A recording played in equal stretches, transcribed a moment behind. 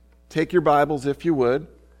take your Bibles, if you would,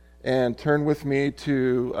 and turn with me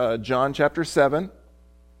to John chapter 7.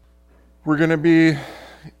 We're going to be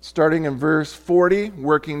starting in verse 40,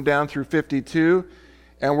 working down through 52,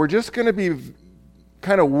 and we're just going to be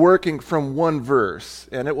kind of working from one verse,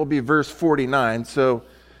 and it will be verse 49. So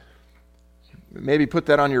maybe put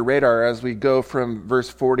that on your radar as we go from verse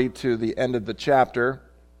 40 to the end of the chapter.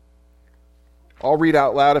 I'll read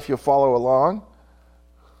out loud if you'll follow along.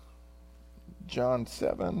 John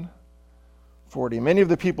 7:40. Many of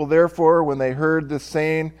the people, therefore, when they heard this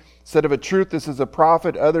saying, said, of a truth, this is a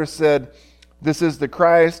prophet. Others said, this is the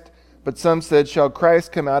Christ. But some said, shall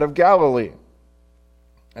Christ come out of Galilee?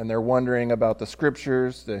 And they're wondering about the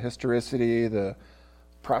scriptures, the historicity, the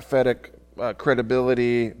prophetic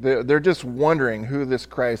credibility. They're just wondering who this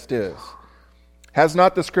Christ is. Has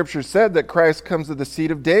not the scripture said that Christ comes of the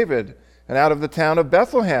seed of David and out of the town of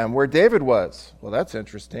Bethlehem, where David was? Well, that's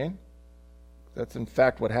interesting. That's in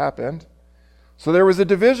fact what happened. So there was a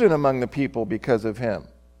division among the people because of him.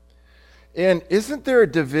 And isn't there a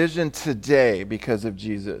division today because of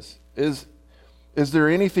Jesus? Is there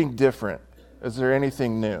anything different? Is there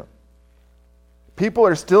anything new? People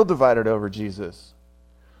are still divided over Jesus.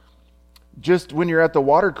 Just when you're at the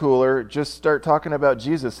water cooler, just start talking about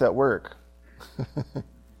Jesus at work.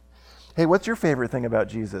 Hey, what's your favorite thing about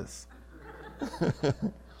Jesus?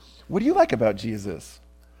 What do you like about Jesus?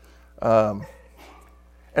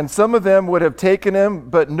 And some of them would have taken him,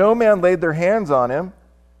 but no man laid their hands on him.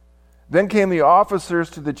 Then came the officers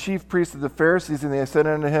to the chief priests of the Pharisees, and they said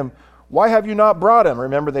unto him, why have you not brought him?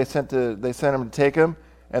 Remember, they sent him to take him,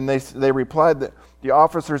 and they replied that the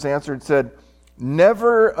officers answered and said,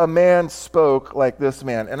 never a man spoke like this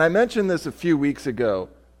man. And I mentioned this a few weeks ago,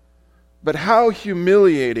 but how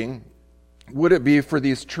humiliating would it be for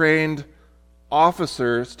these trained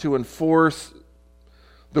officers to enforce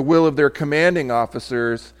the will of their commanding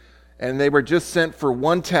officers, and they were just sent for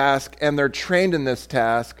one task, and they're trained in this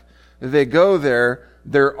task. They go there,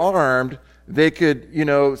 they're armed, they could,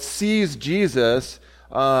 seize Jesus,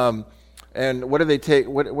 and what do they take?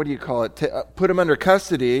 What do you call it? Put him under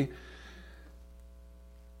custody.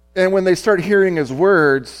 And when they start hearing his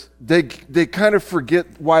words, they kind of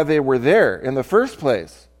forget why they were there in the first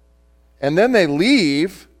place. And then they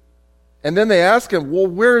leave, and then they ask him, well,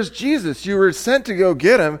 where's Jesus? You were sent to go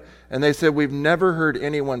get him. And they said, we've never heard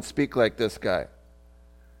anyone speak like this guy.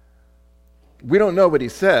 We don't know what he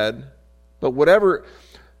said, but whatever.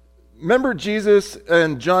 Remember Jesus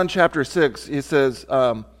in John chapter 6, he says,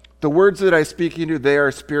 the words that I speak unto you, they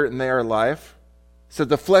are spirit and they are life. He said,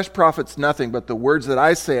 the flesh profits nothing, but the words that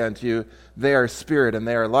I say unto you, they are spirit and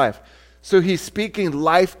they are life. So he's speaking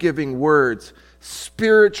life-giving words,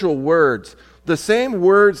 spiritual words. The same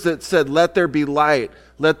words that said, let there be light,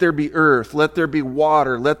 let there be earth, let there be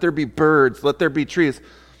water, let there be birds, let there be trees.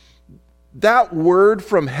 That word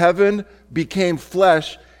from heaven became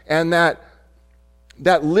flesh, and that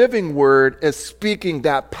living word is speaking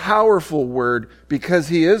that powerful word because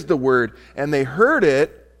he is the word. And they heard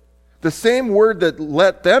it, the same word that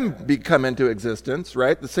let them come into existence,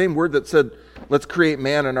 right? The same word that said, let's create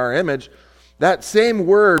man in our image. That same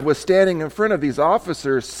word was standing in front of these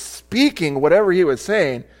officers speaking whatever he was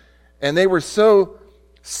saying, and they were so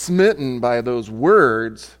smitten by those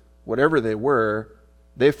words, whatever they were,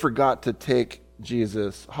 they forgot to take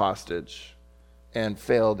Jesus hostage and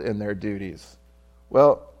failed in their duties.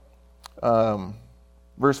 Well,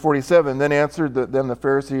 verse 47, then answered them the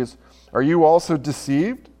Pharisees, are you also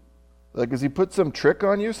deceived? Like, has he put some trick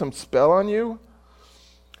on you, some spell on you?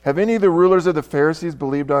 Have any of the rulers of the Pharisees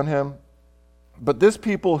believed on him? But this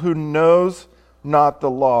people who knows not the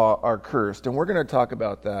law are cursed. And we're going to talk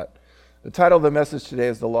about that. The title of the message today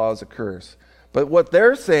is The Law is a Curse. But what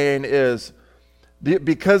they're saying is,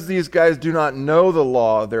 because these guys do not know the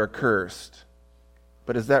law, they're cursed.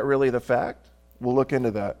 But is that really the fact? We'll look into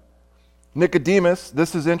that. Nicodemus,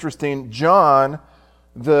 this is interesting. John,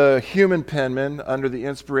 the human penman under the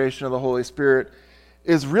inspiration of the Holy Spirit,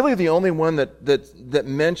 is really the only one that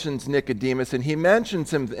mentions Nicodemus, and he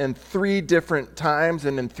mentions him in 3 different times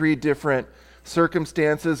and in 3 different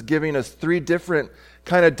circumstances, giving us 3 different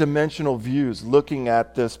kind of dimensional views looking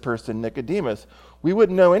at this person, Nicodemus. We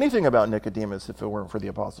wouldn't know anything about Nicodemus if it weren't for the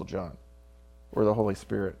Apostle John or the Holy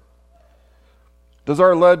Spirit.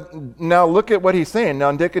 Now look at what he's saying. Now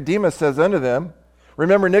Nicodemus says unto them,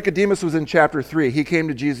 remember Nicodemus was in chapter 3. He came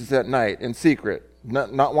to Jesus at night in secret,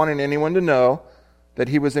 not wanting anyone to know that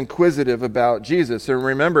he was inquisitive about Jesus. And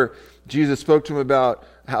remember, Jesus spoke to him about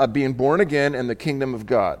being born again and the kingdom of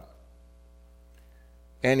God.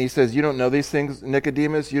 And he says, you don't know these things,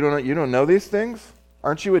 Nicodemus? You don't know these things?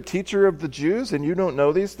 Aren't you a teacher of the Jews and you don't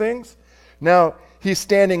know these things? Now, he's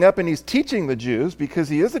standing up and he's teaching the Jews because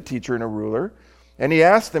he is a teacher and a ruler. And he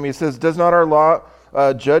asks them, he says, does not our law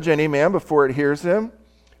judge any man before it hears him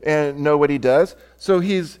and know what he does? So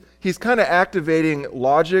he's kind of activating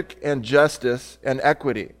logic and justice and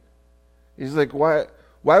equity. He's like, why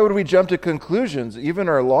would we jump to conclusions? Even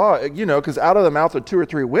our law, because out of the mouth of 2 or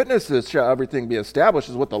 3 witnesses shall everything be established,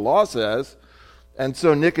 is what the law says. And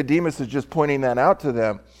so Nicodemus is just pointing that out to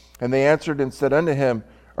them. And they answered and said unto him,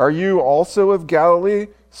 are you also of Galilee?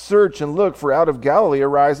 Search and look, for out of Galilee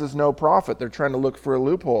arises no prophet. They're trying to look for a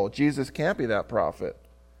loophole. Jesus can't be that prophet.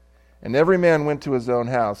 And every man went to his own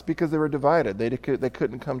house because they were divided. They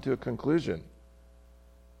couldn't come to a conclusion.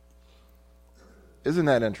 Isn't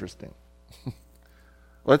that interesting?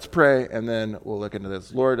 Let's pray, and then we'll look into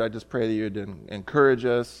this. Lord, I just pray that you'd encourage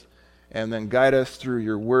us and then guide us through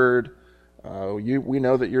your word. We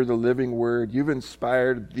know that you're the living word. You've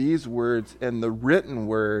inspired these words, and the written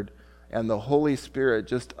word and the Holy Spirit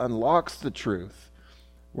just unlocks the truth.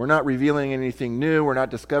 We're not revealing anything new. We're not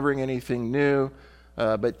discovering anything new.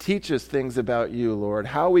 But teach us things about you, Lord,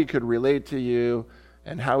 how we could relate to you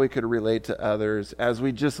and how we could relate to others as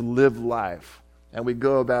we just live life and we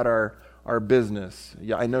go about our business.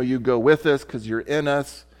 Yeah, I know you go with us because you're in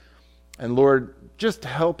us. And Lord, just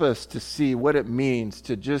help us to see what it means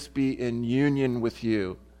to just be in union with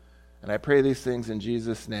you. And I pray these things in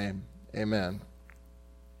Jesus' name. Amen.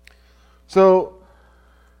 So,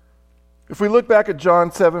 if we look back at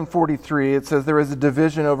John 7:43, it says there is a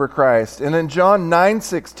division over Christ. And in John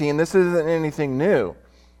 9:16, this isn't anything new.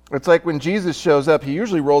 It's like when Jesus shows up, he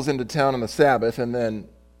usually rolls into town on the Sabbath, and then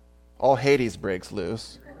all Hades breaks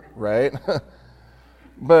loose, right?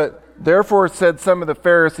 But therefore said some of the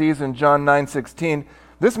Pharisees in John 9:16,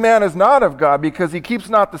 this man is not of God because he keeps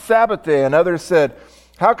not the Sabbath day. And others said,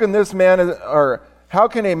 how can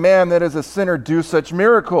a man that is a sinner do such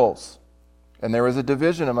miracles? And there was a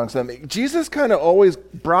division amongst them. Jesus kind of always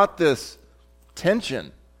brought this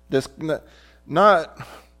tension, this not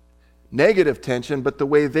negative tension, but the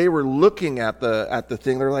way they were looking at the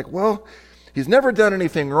thing. They're like, well, he's never done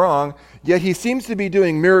anything wrong, yet he seems to be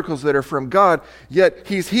doing miracles that are from God, yet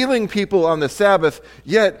he's healing people on the Sabbath,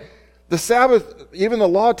 yet the Sabbath, even the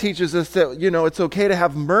law teaches us that, it's okay to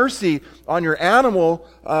have mercy on your animal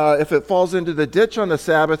if it falls into the ditch on the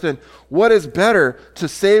Sabbath. And what is better, to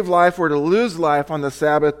save life or to lose life on the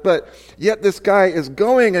Sabbath? But yet this guy is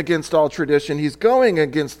going against all tradition. He's going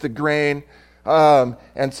against the grain.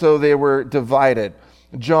 And so they were divided.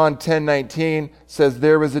 John 10:19 says,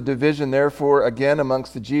 there was a division, therefore, again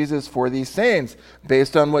amongst the Jesus for these sayings.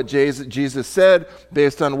 Based on what Jesus said,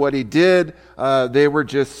 based on what he did, they were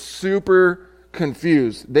just super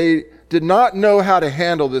confused. They did not know how to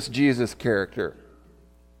handle this Jesus character,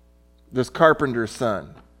 this carpenter's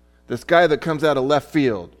son, this guy that comes out of left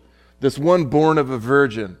field, this one born of a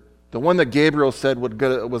virgin, the one that Gabriel said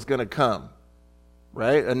was going to come,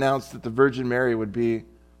 right? Announced that the Virgin Mary would be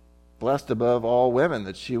blessed above all women,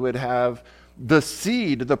 that she would have the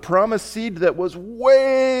seed, the promised seed that was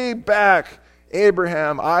way back,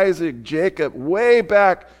 Abraham, Isaac, Jacob, way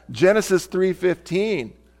back, Genesis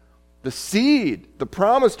 3:15. The seed, the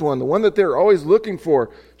promised one, the one that they're always looking for,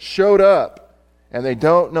 showed up, and they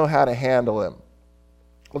don't know how to handle him.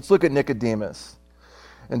 Let's look at Nicodemus.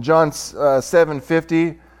 In John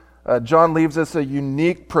 7:50, John leaves us a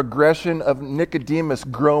unique progression of Nicodemus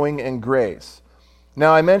growing in grace.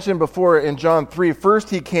 Now, I mentioned before in John 3,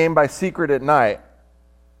 first he came by secret at night,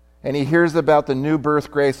 and he hears about the new birth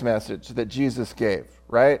grace message that Jesus gave,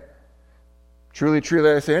 right? Truly,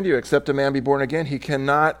 truly, I say unto you, except a man be born again, he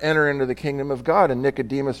cannot enter into the kingdom of God. And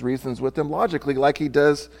Nicodemus reasons with him logically, like he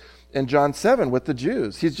does in John 7 with the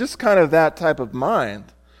Jews. He's just kind of that type of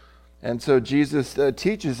mind. And so Jesus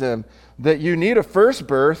teaches him that you need a first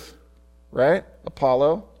birth, right?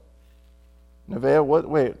 Apollo,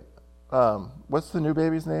 Nevaeh, what's the new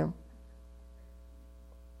baby's name?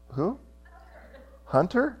 Who?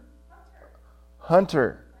 Hunter?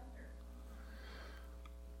 Hunter.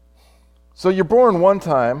 So you're born one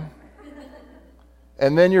time,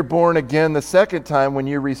 and then you're born again the second time when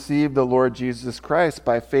you receive the Lord Jesus Christ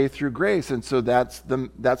by faith through grace. And so that's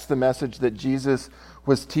the message that Jesus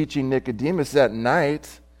was teaching Nicodemus that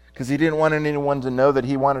night, because he didn't want anyone to know that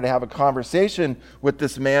he wanted to have a conversation with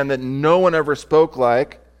this man that no one ever spoke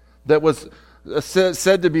like, that was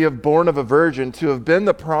said to be born of a virgin, to have been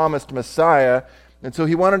the promised Messiah. And so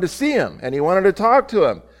he wanted to see him, and he wanted to talk to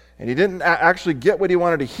him. And he didn't actually get what he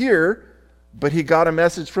wanted to hear, but he got a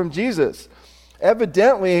message from Jesus.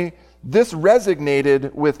 Evidently, this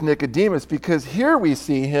resonated with Nicodemus, because here we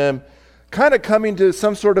see him kind of coming to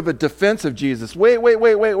some sort of a defense of Jesus. Wait,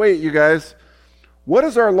 you guys. what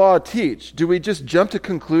does our law teach? Do we just jump to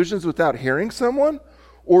conclusions without hearing someone?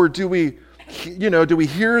 Or do we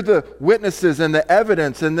hear the witnesses and the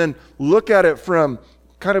evidence and then look at it from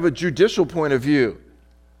kind of a judicial point of view?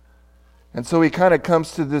 And so he kind of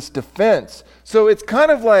comes to this defense. So it's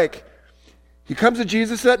kind of like he comes to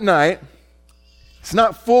Jesus at night. It's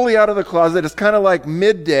not fully out of the closet. It's kind of like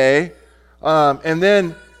midday. And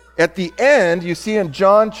then at the end, you see in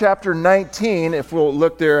John chapter 19, if we'll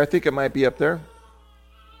look there, I think it might be up there.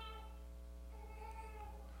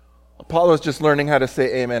 Apollo's just learning how to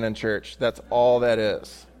say amen in church. That's all that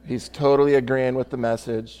is. He's totally agreeing with the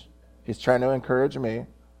message. He's trying to encourage me.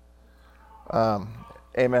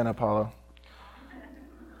 Amen, Apollo.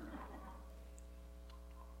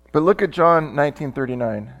 But look at John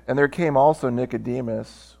 19:39. And there came also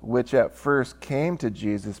Nicodemus, which at first came to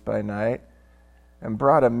Jesus by night, and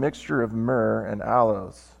brought a mixture of myrrh and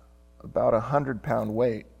aloes, about 100-pound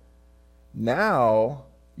weight. Now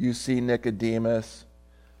you see Nicodemus.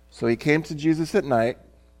 So he came to Jesus at night,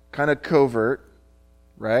 kind of covert,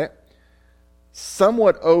 right?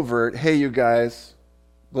 Somewhat overt. Hey, you guys,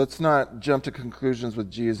 let's not jump to conclusions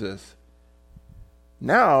with Jesus.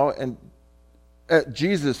 Now, and at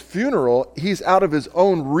Jesus' funeral, he's out of his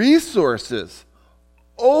own resources,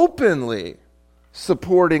 openly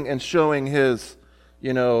supporting and showing his,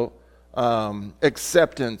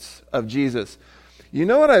 acceptance of Jesus. You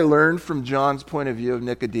know what I learned from John's point of view of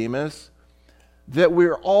Nicodemus? That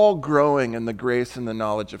we're all growing in the grace and the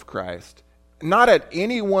knowledge of Christ. Not at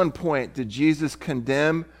any one point did Jesus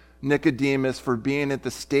condemn Nicodemus for being at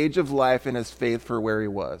the stage of life in his faith for where he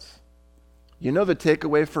was. You know the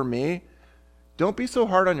takeaway for me? Don't be so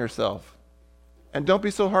hard on yourself. And don't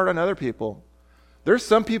be so hard on other people. There's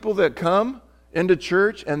some people that come into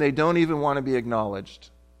church and they don't even want to be acknowledged.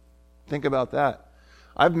 Think about that.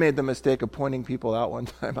 I've made the mistake of pointing people out one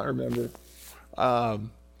time, I remember.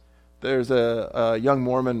 There's a young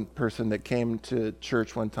Mormon person that came to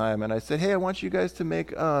church one time, and I said, hey, I want you guys to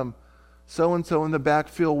make so-and-so in the back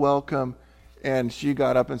feel welcome. And she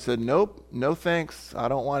got up and said, nope, no thanks. I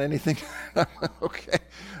don't want anything. Okay.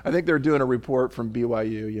 I think they're doing a report from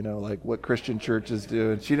BYU, like what Christian churches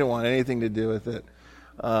do, and she didn't want anything to do with it.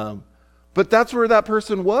 But that's where that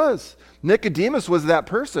person was. Nicodemus was that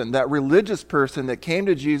person, that religious person that came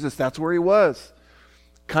to Jesus. That's where he was.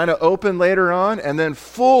 Kind of open later on, and then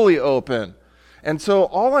fully open. And so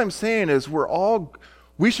all I'm saying is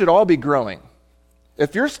we should all be growing.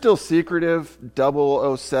 If you're still secretive,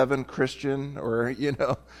 007 Christian, or,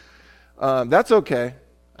 that's okay.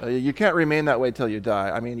 You can't remain that way till you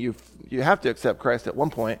die. I mean, you have to accept Christ at one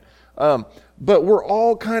point. But we're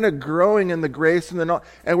all kind of growing in the grace and the knowledge.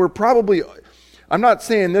 And we're probably, I'm not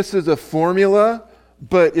saying this is a formula,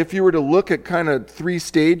 but if you were to look at kind of 3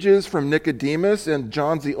 stages from Nicodemus, and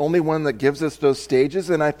John's the only one that gives us those stages,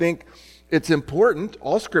 and I think it's important,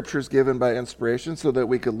 all Scripture is given by inspiration so that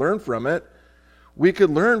we could learn from it. We could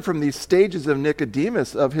learn from these stages of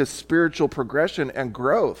Nicodemus, of his spiritual progression and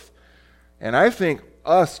growth. And I think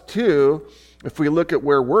us too, if we look at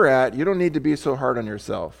where we're at, you don't need to be so hard on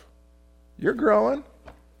yourself. You're growing.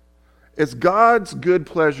 It's God's good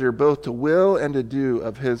pleasure both to will and to do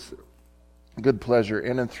of his good pleasure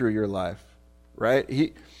in and through your life,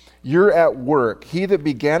 right? You're at work. He that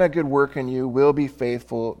began a good work in you will be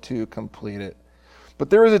faithful to complete it. But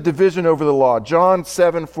there is a division over the law. John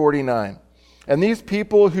 7:49. And these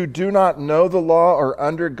people who do not know the law are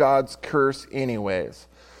under God's curse anyways.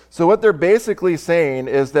 So what they're basically saying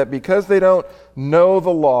is that because they don't know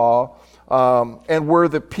the law, and were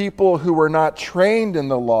the people who were not trained in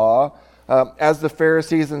the law, as the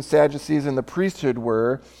Pharisees and Sadducees and the priesthood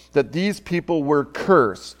were, that these people were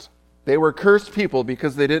cursed. They were cursed people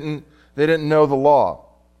because they didn't know the law.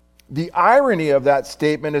 The irony of that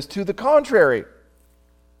statement is to the contrary.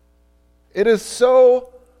 It is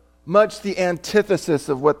so much the antithesis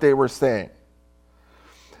of what they were saying.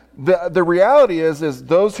 The reality is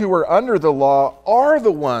those who are under the law are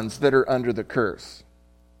the ones that are under the curse.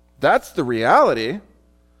 That's the reality.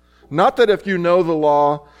 Not that if you know the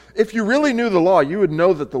law, if you really knew the law, you would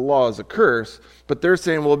know that the law is a curse. But they're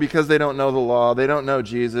saying, well, because they don't know the law, they don't know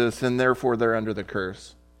Jesus, and therefore they're under the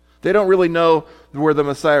curse. They don't really know where the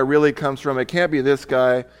Messiah really comes from. It can't be this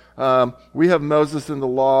guy. We have Moses in the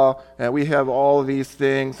law, and we have all of these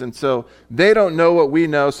things. And so they don't know what we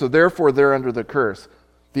know, so therefore they're under the curse.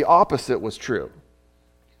 The opposite was true.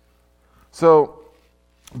 So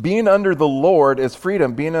being under the Lord is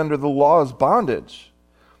freedom. Being under the law is bondage.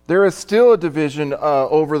 There is still a division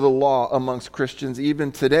over the law amongst Christians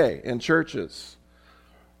even today in churches.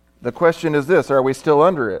 The question is this: are we still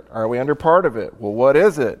under it? Are we under part of it? Well, what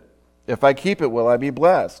is it? If I keep it, will I be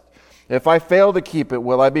blessed? If I fail to keep it,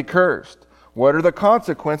 will I be cursed? What are the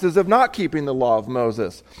consequences of not keeping the law of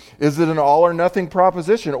Moses? Is it an all or nothing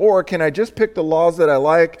proposition? Or can I just pick the laws that I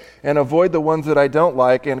like and avoid the ones that I don't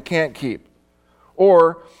like and can't keep?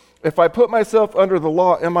 Or if I put myself under the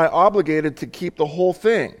law, am I obligated to keep the whole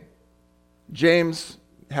thing? James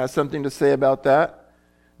has something to say about that.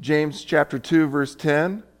 James chapter 2, verse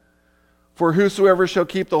 10. For whosoever shall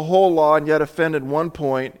keep the whole law and yet offend at one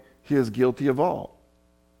point, he is guilty of all.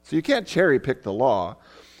 So you can't cherry pick the law.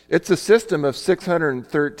 It's a system of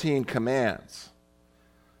 613 commands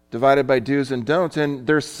divided by do's and don'ts. And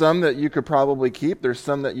there's some that you could probably keep. There's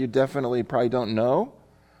some that you definitely probably don't know.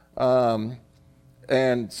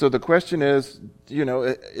 And so the question is,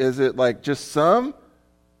 is it like just some,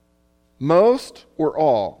 most, or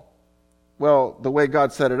all? Well, the way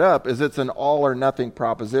God set it up is it's an all or nothing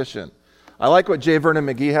proposition. I like what J. Vernon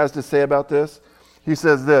McGee has to say about this. He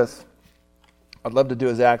says this. I'd love to do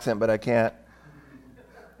his accent, but I can't.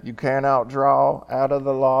 You cannot draw out of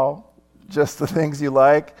the law just the things you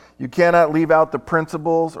like. You cannot leave out the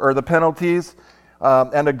principles or the penalties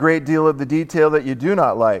and a great deal of the detail that you do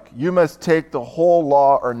not like. You must take the whole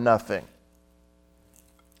law or nothing.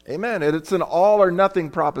 Amen. It's an all or nothing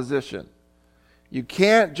proposition. You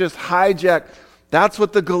can't just hijack. That's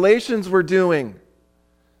what the Galatians were doing.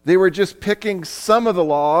 They were just picking some of the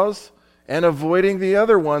laws and avoiding the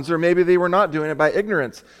other ones, or maybe they were not doing it by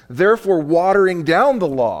ignorance, therefore watering down the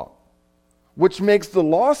law, which makes the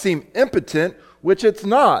law seem impotent, which it's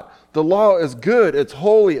not. The law is good, it's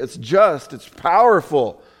holy, it's just, it's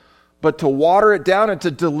powerful. But to water it down and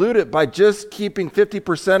to dilute it by just keeping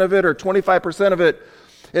 50% of it or 25% of it,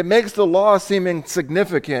 it makes the law seem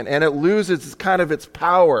insignificant and it loses kind of its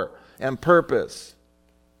power and purpose.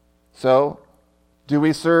 So, do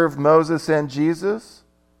we serve Moses and Jesus?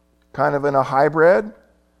 Kind of in a hybrid,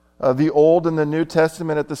 the Old and the New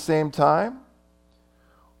Testament at the same time?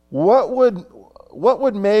 What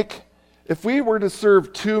would make, if we were to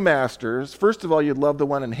serve two masters, first of all, you'd love the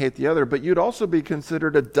one and hate the other, but you'd also be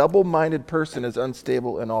considered a double-minded person as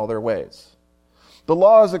unstable in all their ways. The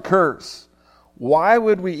law is a curse. Why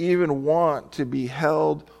would we even want to be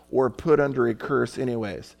held or put under a curse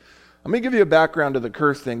anyways? Let me give you a background to the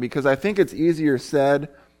curse thing, because I think it's easier said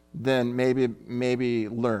than maybe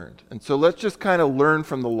learned. And so let's just kind of learn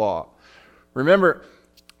from the law. Remember,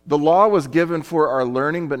 the law was given for our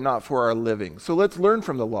learning, but not for our living. So let's learn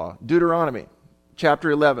from the law. Deuteronomy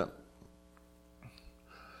chapter 11.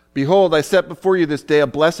 Behold, I set before you this day a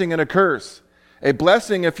blessing and a curse. A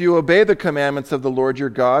blessing if you obey the commandments of the Lord your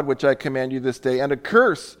God, which I command you this day, and a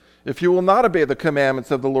curse if you will not obey the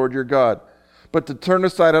commandments of the Lord your God, but to turn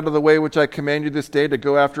aside out of the way which I command you this day to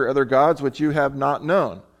go after other gods which you have not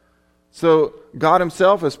known. So God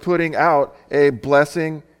himself is putting out a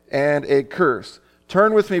blessing and a curse.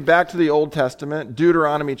 Turn with me back to the Old Testament,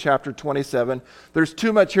 Deuteronomy chapter 27. There's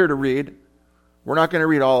too much here to read. We're not going to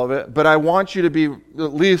read all of it, but I want you to be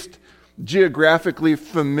at least geographically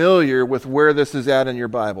familiar with where this is at in your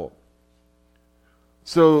Bible.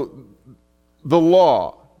 So the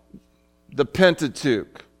law, the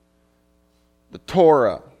Pentateuch, the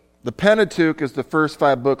Torah. The Pentateuch is the first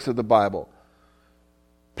 5 books of the Bible.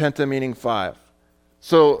 Penta meaning 5.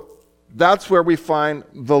 So that's where we find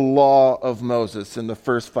the law of Moses in the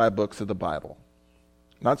first 5 books of the Bible.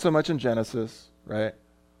 Not so much in Genesis, right?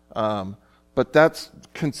 But that's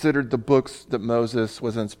considered the books that Moses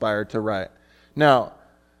was inspired to write. Now,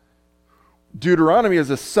 Deuteronomy is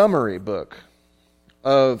a summary book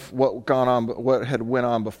of what had went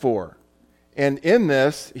on before. And in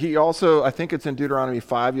this, he also, I think it's in Deuteronomy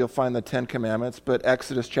 5, you'll find the 10 Commandments, but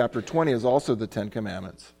Exodus chapter 20 is also the 10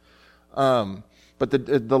 Commandments. But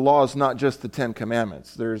the law is not just the 10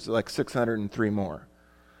 Commandments. There's like 603 more.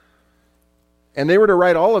 And they were to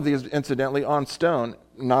write all of these, incidentally, on stone,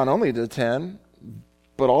 not only the 10,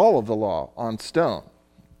 but all of the law on stone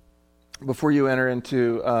before you enter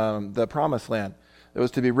into the promised land. It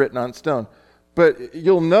was to be written on stone. But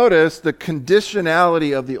you'll notice the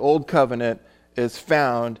conditionality of the Old Covenant is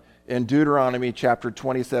found in Deuteronomy chapter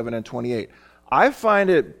 27 and 28. I find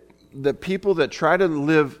it that people that try to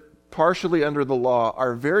live partially under the law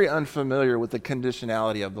are very unfamiliar with the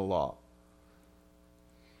conditionality of the law.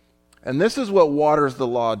 And this is what waters the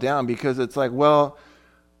law down, because it's like, well,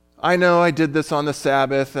 I know I did this on the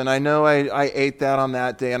Sabbath, and I know I ate that on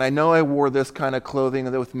that day, and I know I wore this kind of clothing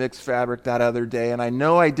with mixed fabric that other day, and I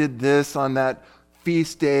know I did this on that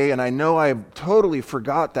feast day, and I know I totally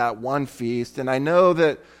forgot that one feast, and I know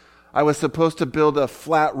that I was supposed to build a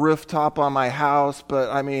flat rooftop on my house,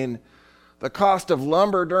 but I mean, the cost of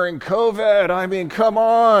lumber during COVID, I mean, come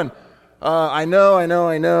on. I know.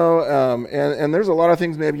 And there's a lot of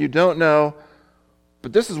things maybe you don't know,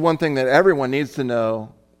 but this is one thing that everyone needs to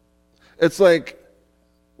know. It's like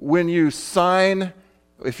when you sign,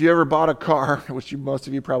 if you ever bought a car, which most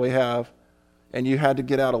of you probably have, and you had to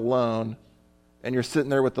get out a loan, and you're sitting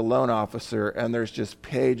there with the loan officer, and there's just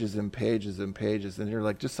pages and pages and pages, and you're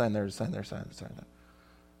like, just sign there, sign there, sign there, sign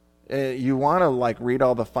there. You want to like read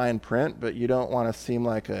all the fine print, but you don't want to seem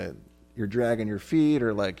like you're dragging your feet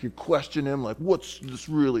or like you question him, like, what's this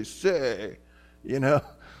really say?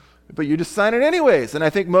 But you just sign it anyways. And I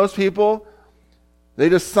think most people, they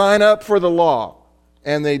just sign up for the law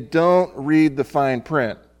and they don't read the fine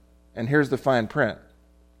print. And here's the fine print.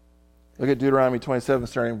 Look at Deuteronomy 27,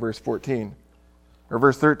 starting verse 14, or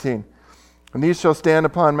verse 13. And these shall stand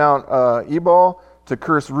upon Mount Ebal to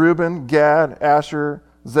curse Reuben, Gad, Asher,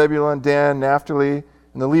 Zebulun, Dan, Naphtali,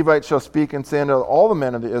 and the Levites shall speak and say unto all the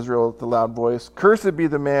men of the Israel with a loud voice, cursed be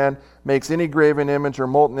the man, makes any graven image or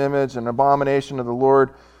molten image, an abomination of the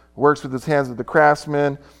Lord, works with his hands of the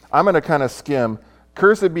craftsman. I'm going to kind of skim.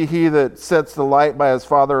 Cursed be he that sets the light by his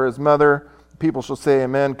father or his mother. People shall say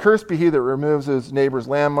amen. Cursed be he that removes his neighbor's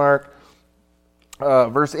landmark.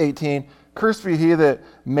 Verse 18, cursed be he that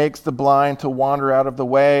makes the blind to wander out of the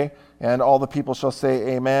way. And all the people shall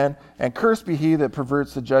say amen. And cursed be he that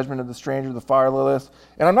perverts the judgment of the stranger, the fatherless.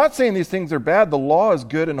 And I'm not saying these things are bad. The law is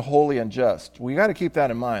good and holy and just. We got to keep that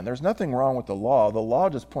in mind. There's nothing wrong with the law. The law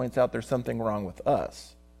just points out there's something wrong with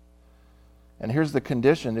us. And here's the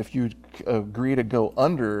condition if you agree to go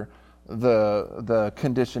under the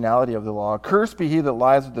conditionality of the law. Cursed be he that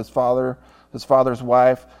lies with his father's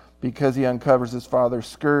wife, because he uncovers his father's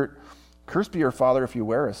skirt. Cursed be your father if you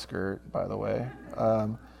wear a skirt, by the way.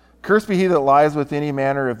 Cursed be he that lies with any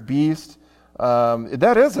manner of beast.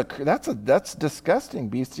 That's disgusting.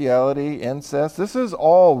 Bestiality, incest. This is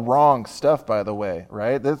all wrong stuff, by the way,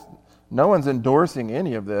 right? No one's endorsing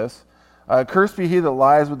any of this. Cursed be he that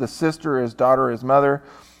lies with his sister, his daughter, his mother.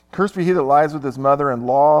 Cursed be he that lies with his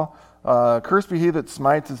mother-in-law. Cursed be he that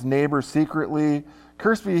smites his neighbor secretly.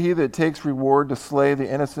 Cursed be he that takes reward to slay the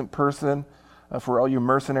innocent person. For all you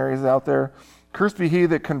mercenaries out there. Cursed be he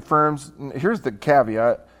that confirms. Here's the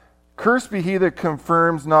caveat. Cursed be he that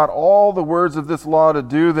confirms not all the words of this law to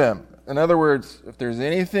do them. In other words, if there's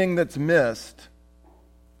anything that's missed,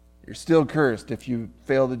 you're still cursed if you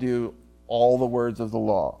fail to do all the words of the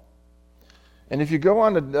law. And if you go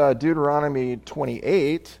on to Deuteronomy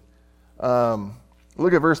 28,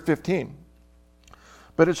 look at verse 15.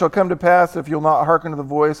 But it shall come to pass, if you'll not hearken to the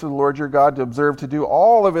voice of the Lord your God, to observe to do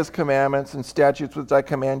all of his commandments and statutes which I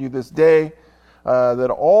command you this day, that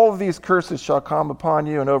all of these curses shall come upon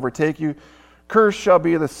you and overtake you. Cursed shall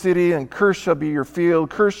be the city, and cursed shall be your field.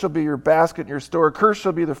 Cursed shall be your basket and your store. Cursed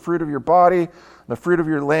shall be the fruit of your body, the fruit of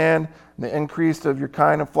your land, and the increase of your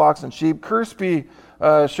kind of flocks and sheep. Cursed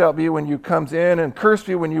shall be when you comes in, and cursed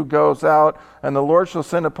be when you goes out. And the Lord shall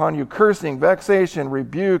send upon you cursing, vexation,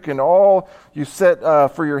 rebuke, and all you set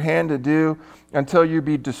for your hand to do, until you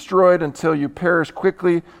be destroyed, until you perish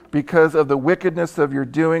quickly, because of the wickedness of your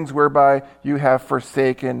doings, whereby you have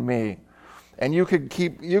forsaken me. And you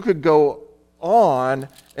could go on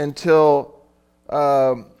until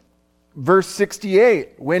verse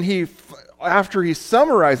 68, when after he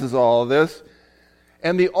summarizes all of this,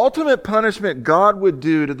 and the ultimate punishment God would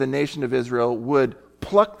do to the nation of Israel would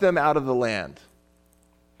pluck them out of the land.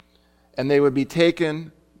 And they would be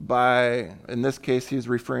taken by, in this case he's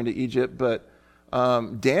referring to Egypt, but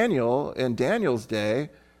Daniel, in Daniel's day,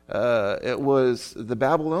 it was the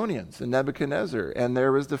Babylonians and Nebuchadnezzar, and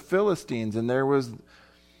there was the Philistines, and there was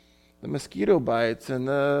the mosquito bites and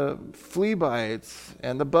the flea bites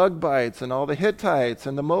and the bug bites and all the Hittites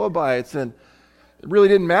and the Moabites. And it really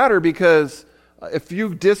didn't matter, because if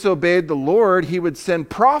you disobeyed the Lord, he would send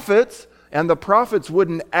prophets, and the prophets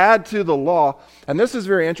wouldn't add to the law. And this is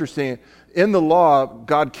very interesting. In the law,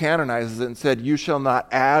 God canonizes it and said, you shall not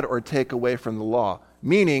add or take away from the law.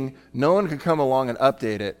 Meaning, no one could come along and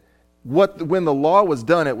update it. When the law was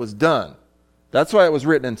done, it was done. That's why it was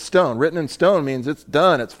written in stone. Written in stone means it's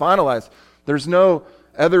done, it's finalized. There's no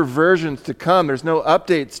other versions to come. There's no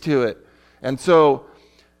updates to it. And so,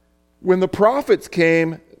 when the prophets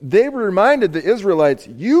came, they reminded the Israelites,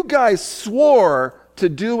 you guys swore to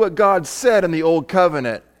do what God said in the old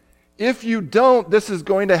covenant. If you don't, this is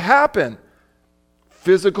going to happen.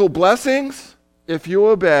 Physical blessings, if you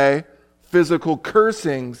obey. Physical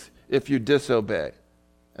cursings, if you disobey.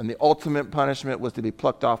 And the ultimate punishment was to be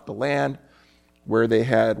plucked off the land, where they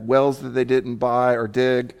had wells that they didn't buy or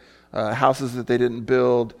dig, houses that they didn't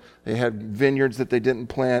build. They had vineyards that they didn't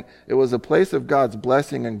plant. It was a place of God's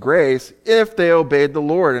blessing and grace if they obeyed the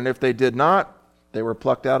Lord. And if they did not, They were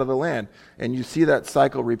plucked out of the land. And you see that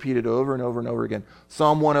cycle repeated over and over and over again.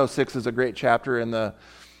 Psalm 106 is a great chapter in the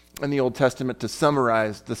Old Testament to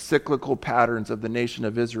summarize the cyclical patterns of the nation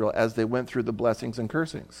of Israel as they went through the blessings and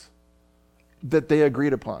cursings that they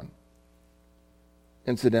agreed upon,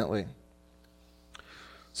 incidentally.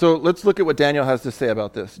 So let's look at what Daniel has to say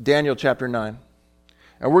about this. Daniel chapter 9.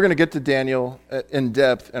 And we're going to get to Daniel in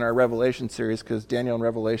depth in our Revelation series because Daniel and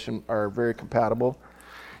Revelation are very compatible.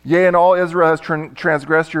 Yea, and all Israel has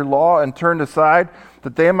transgressed your law and turned aside,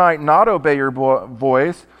 that they might not obey your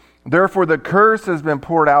voice. Therefore the curse has been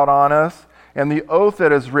poured out on us, and the oath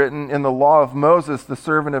that is written in the law of Moses, the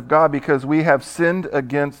servant of God, because we have sinned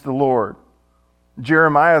against the Lord.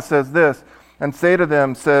 Jeremiah says this, and say to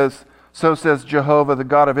them, so says Jehovah, the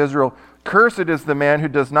God of Israel, cursed is the man who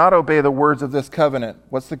does not obey the words of this covenant.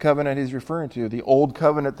 What's the covenant he's referring to? The old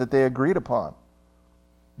covenant that they agreed upon.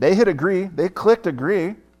 They hit agree. They clicked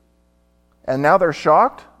agree. And now they're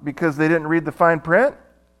shocked because they didn't read the fine print?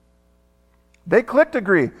 They clicked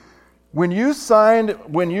agree. When you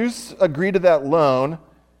agree to that loan,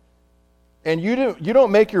 and you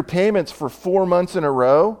don't make your payments for 4 months in a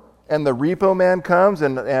row, and the repo man comes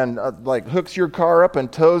and hooks your car up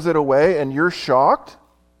and tows it away, and you're shocked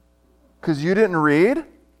because you didn't read?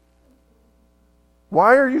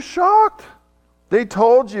 Why are you shocked? They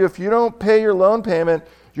told you if you don't pay your loan payment,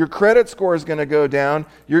 your credit score is going to go down.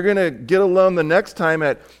 You're going to get a loan the next time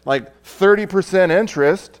at 30%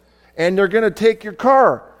 interest, and they're going to take your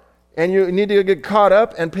car. And you need to get caught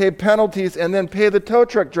up and pay penalties and then pay the tow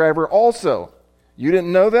truck driver also. You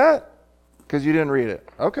didn't know that? Because you didn't read it.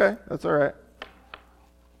 Okay, that's all right.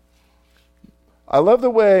 I love the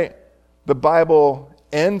way the Bible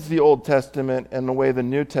ends the Old Testament and the way the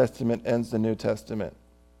New Testament ends the New Testament.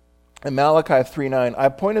 In Malachi 3:9, I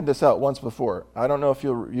pointed this out once before. I don't know if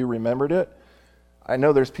you remembered it. I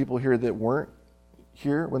know there's people here that weren't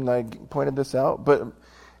here when I pointed this out. But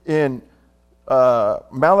in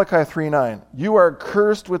Malachi 3:9, you are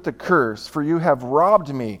cursed with the curse, for you have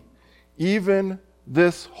robbed me, even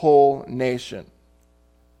this whole nation.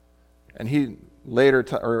 And he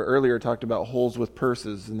earlier talked about holes with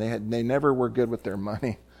purses, and they never were good with their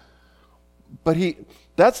money. But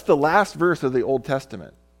that's the last verse of the Old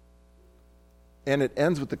Testament. And it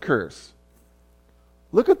ends with the curse.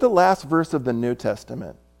 Look at the last verse of the New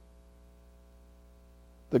Testament.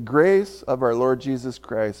 The grace of our Lord Jesus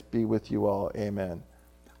Christ be with you all. Amen.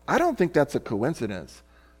 I don't think that's a coincidence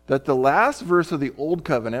that the last verse of the Old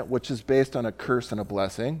Covenant, which is based on a curse and a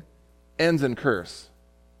blessing, ends in curse.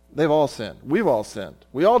 They've all sinned. We've all sinned.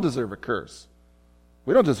 We all deserve a curse.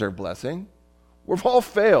 We don't deserve blessing. We've all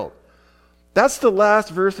failed. That's the last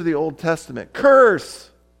verse of the Old Testament. Curse!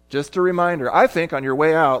 Just a reminder. I think on your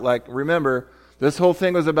way out, remember, this whole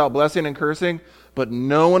thing was about blessing and cursing, but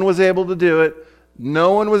no one was able to do it.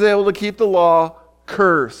 No one was able to keep the law.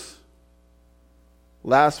 Curse.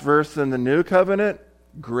 Last verse in the New Covenant,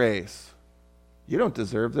 grace. You don't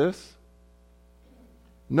deserve this.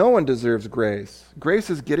 No one deserves grace. Grace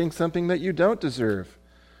is getting something that you don't deserve.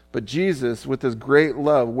 But Jesus, with his great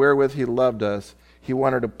love wherewith he loved us, he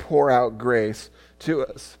wanted to pour out grace to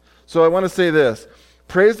us. So I want to say this.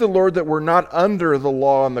 Praise the Lord that we're not under the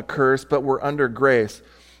law and the curse, but we're under grace.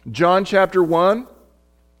 John chapter 1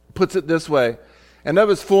 puts it this way. And of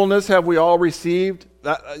his fullness have we all received.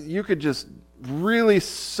 You could just really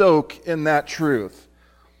soak in that truth.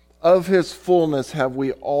 Of his fullness have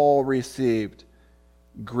we all received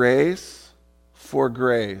grace for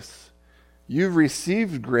grace. You've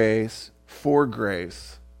received grace for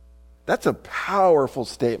grace. That's a powerful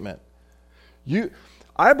statement.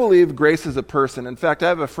 I believe grace is a person. In fact, I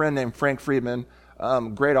have a friend named Frank Friedman,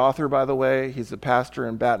 great author, by the way. He's a pastor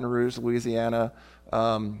in Baton Rouge, Louisiana.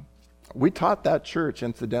 We taught that church,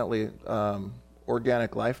 incidentally,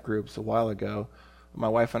 organic life groups a while ago. My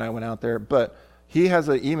wife and I went out there. But he has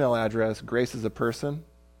an email address, grace is a person,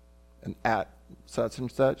 and at such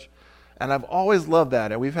and such. And I've always loved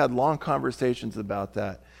that, and we've had long conversations about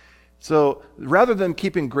that. So rather than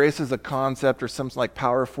keeping grace as a concept or some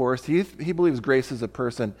power force, he believes grace is a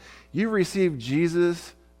person. You received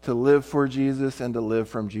Jesus to live for Jesus and to live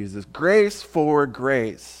from Jesus. Grace for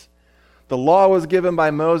grace. The law was given by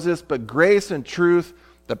Moses, but grace and truth,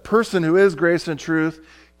 the person who is grace and truth,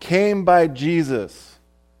 came by Jesus.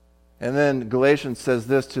 And then Galatians says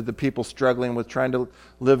this to the people struggling with trying to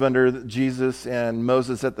live under Jesus and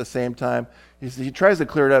Moses at the same time. He tries to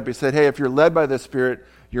clear it up. He said, hey, if you're led by the Spirit,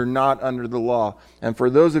 you're not under the law. And for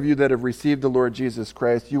those of you that have received the Lord Jesus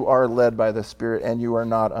Christ, you are led by the Spirit and you are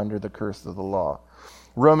not under the curse of the law.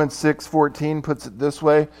 Romans 6:14 puts it this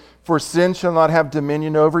way, for sin shall not have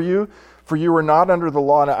dominion over you, For you are not under the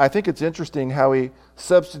law. And I think it's interesting how he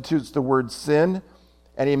substitutes the word sin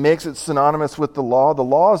and he makes it synonymous with the law. The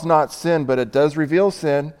law is not sin, but it does reveal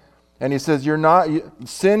sin. And he says,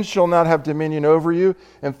 sin shall not have dominion over you.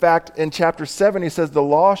 In fact, in chapter 7, he says, the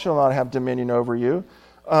law shall not have dominion over you.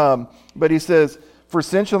 But he says, for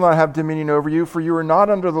sin shall not have dominion over you, for you are not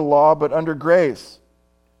under the law, but under grace.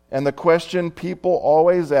 And the question people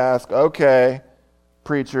always ask, okay,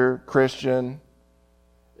 preacher, Christian,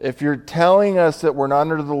 if you're telling us that we're not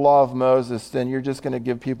under the law of Moses, then you're just going to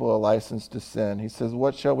give people a license to sin. He says,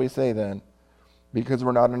 what shall we say then? Because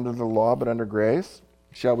we're not under the law, but under grace?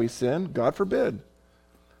 Shall we sin? God forbid.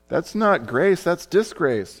 That's not grace, that's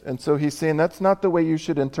disgrace. And so he's saying that's not the way you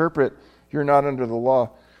should interpret you're not under the law.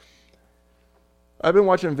 I've been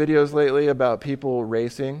watching videos lately about people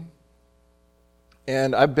racing.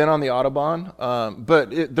 And I've been on the Autobahn.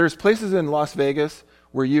 But there's places in Las Vegas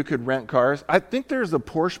where you could rent cars. I think there's a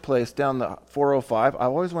Porsche place down the 405. I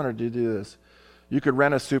always wanted to do this. You could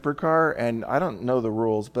rent a supercar, and I don't know the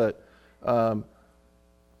rules, but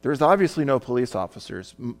there's obviously no police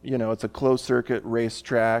officers. You know, it's a closed circuit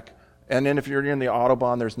racetrack. And then if you're in the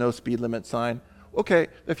Autobahn, there's no speed limit sign. Okay,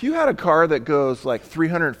 if you had a car that goes like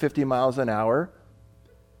 350 miles an hour,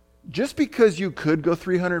 just because you could go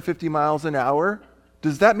 350 miles an hour,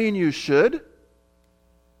 does that mean you should?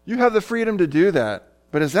 You have the freedom to do that.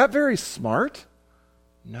 But is that very smart?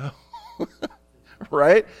 No.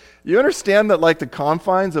 Right? You understand that, like, the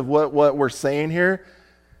confines of what we're saying here?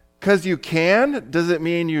 Because you can, does it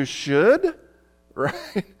mean you should?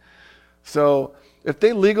 Right? So if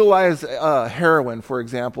they legalize heroin, for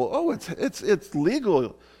example, it's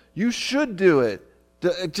legal. You should do it.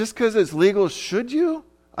 Just because it's legal, should you?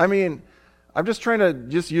 I mean, I'm just trying to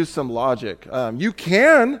just use some logic. You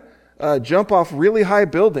can jump off really high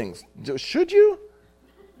buildings. Should you?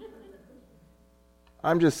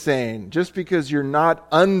 I'm just saying, just because there's not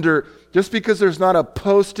a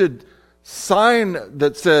posted sign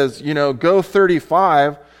that says, go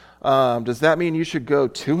 35, does that mean you should go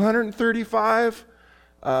 235?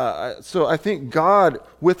 So I think God,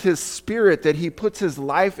 with his Spirit, that he puts his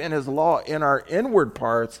life and his law in our inward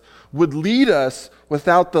parts, would lead us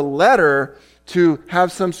without the letter to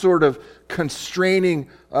have some sort of constraining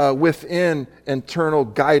within internal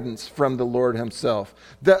guidance from the Lord himself.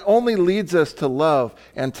 That only leads us to love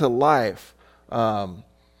and to life. And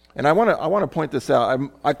I want to point this out.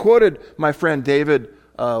 I quoted my friend David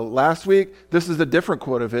last week. This is a different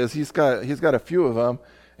quote of his. He's got a few of them.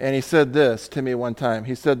 And he said this to me one time.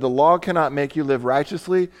 He said, the law cannot make you live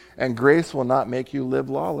righteously, and grace will not make you live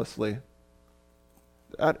lawlessly.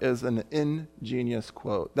 That is an ingenious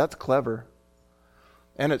quote. That's clever.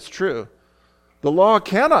 And it's true. The law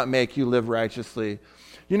cannot make you live righteously.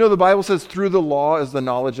 The Bible says through the law is the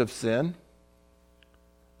knowledge of sin.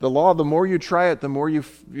 The law, the more you try it, the more you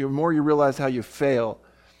realize how you fail.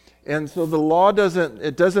 And so the law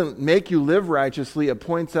doesn't make you live righteously. It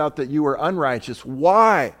points out that you are unrighteous.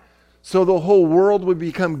 Why? So the whole world would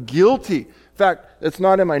become guilty. In fact, it's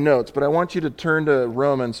not in my notes, but I want you to turn to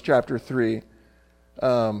Romans chapter 3.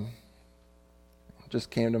 Just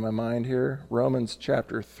came to my mind here. Romans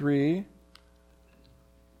chapter 3.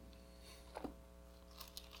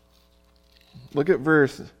 Look at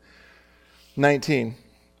verse 19.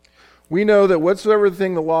 We know that whatsoever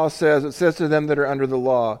thing the law says, it says to them that are under the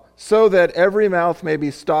law, so that every mouth may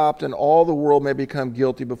be stopped and all the world may become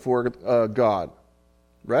guilty before God.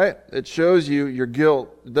 Right? It shows you your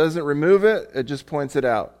guilt. It doesn't remove it, it just points it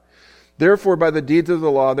out. Therefore, by the deeds of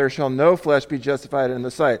the law, there shall no flesh be justified in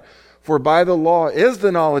the sight. For by the law is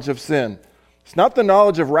the knowledge of sin. It's not the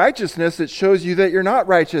knowledge of righteousness. It shows you that you're not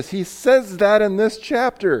righteous. He says that in this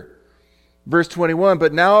chapter. Verse 21,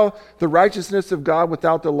 but now the righteousness of God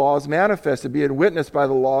without the law is manifested, being witnessed by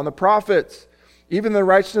the law and the prophets. Even the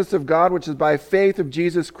righteousness of God, which is by faith of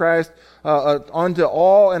Jesus Christ, unto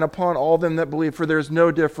all and upon all them that believe. For there is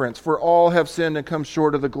no difference. For all have sinned and come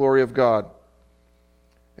short of the glory of God.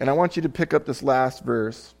 And I want you to pick up this last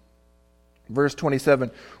verse. Verse 27.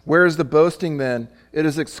 Where is the boasting then? It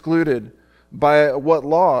is excluded. By what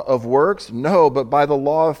law? Of works? No, but by the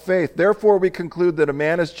law of faith. Therefore we conclude that a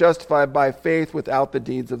man is justified by faith without the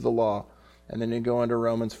deeds of the law. And then you go into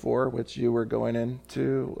Romans 4, which you were going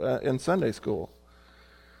into in Sunday school.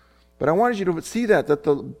 But I wanted you to see that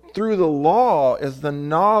through the law is the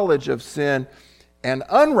knowledge of sin and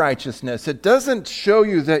unrighteousness. It doesn't show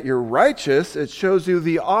you that you're righteous. It shows you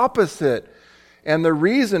the opposite. And the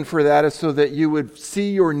reason for that is so that you would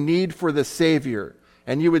see your need for the Savior.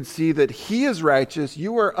 And you would see that he is righteous,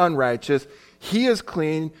 you are unrighteous. He is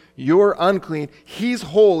clean, you're unclean. He's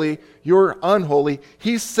holy, you're unholy.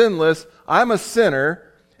 He's sinless, I'm a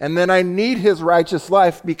sinner. And then I need his righteous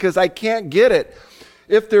life because I can't get it.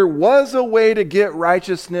 If there was a way to get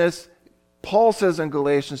righteousness, Paul says in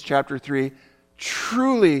Galatians chapter 3,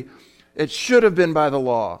 truly it should have been by the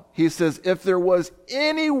law. He says, if there was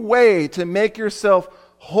any way to make yourself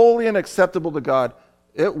holy and acceptable to God,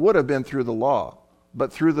 it would have been through the law.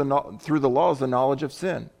 But through the law is the knowledge of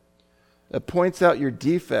sin. It points out your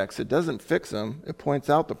defects. It doesn't fix them. It points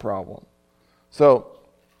out the problem. So,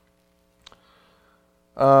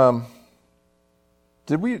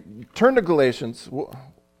 did we turn to Galatians?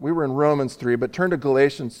 We were in Romans 3, but turn to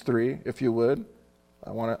Galatians 3, if you would.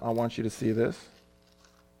 I want you to see this.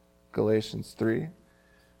 Galatians 3.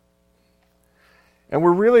 And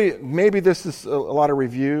we're really, maybe this is a lot of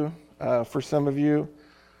review for some of you,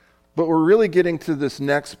 but we're really getting to this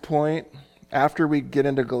next point. After we get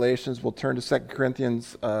into Galatians, we'll turn to 2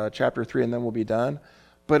 Corinthians chapter 3, and then we'll be done.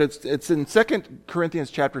 But it's in 2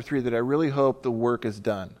 Corinthians chapter 3 that I really hope the work is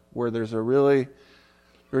done, where there's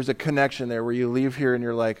a connection there, where you leave here and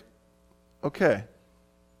you're like, okay,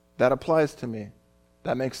 that applies to me.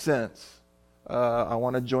 That makes sense. I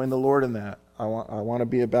want to join the Lord in that. I want to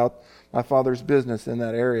be about my Father's business in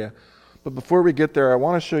that area. But before we get there, I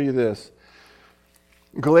want to show you this.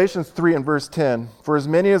 Galatians 3 and verse 10, for as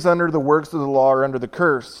many as under the works of the law are under the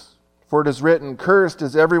curse. For it is written, cursed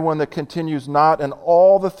is everyone that continues not in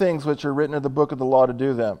all the things which are written in the book of the law to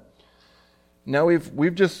do them. Now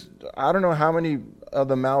we've just, I don't know how many of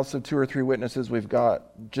the mouths of 2 or 3 witnesses we've got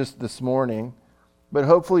just this morning, but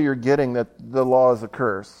hopefully you're getting that the law is a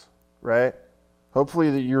curse, right?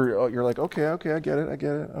 Hopefully that you're like, okay, I get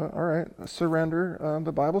it. All right, surrender.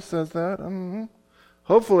 The Bible says that.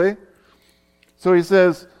 Hopefully. So he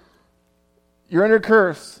says, you're under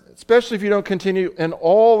curse, especially if you don't continue in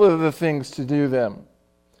all of the things to do them.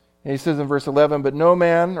 And he says in verse 11, but no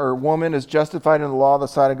man or woman is justified in the law of the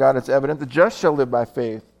sight of God. It's evident the just shall live by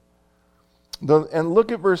faith. And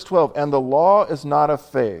look at verse 12, and the law is not of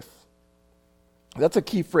faith. That's a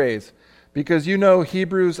key phrase, because you know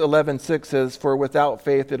Hebrews 11:6 says, for without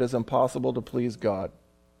faith it is impossible to please God.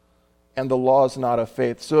 And the law is not of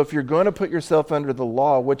faith. So if you're going to put yourself under the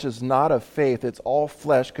law, which is not of faith, it's all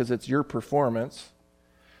flesh because it's your performance,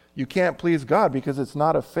 you can't please God because it's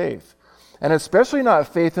not of faith. And especially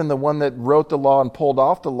not faith in the one that wrote the law and pulled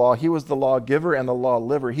off the law. He was the lawgiver and the law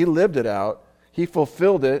liver. He lived it out. He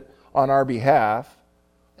fulfilled it on our behalf.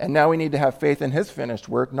 And now we need to have faith in his finished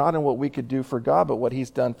work, not in what we could do for God, but what he's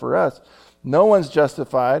done for us. No one's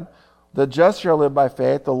justified. The just shall live by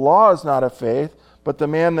faith. The law is not of faith, but the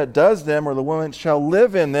man that does them or the woman shall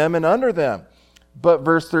live in them and under them. But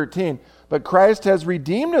verse 13, but Christ has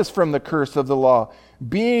redeemed us from the curse of the law,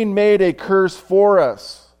 being made a curse for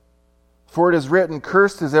us. For it is written,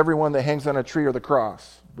 cursed is everyone that hangs on a tree or the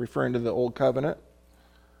cross, referring to the old covenant,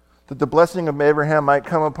 that the blessing of Abraham might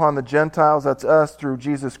come upon the Gentiles, that's us, through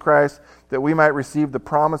Jesus Christ, that we might receive the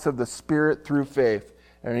promise of the Spirit through faith.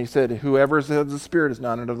 And he said, whoever has the Spirit is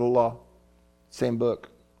not under the law. Same book.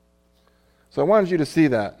 So I wanted you to see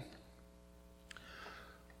that.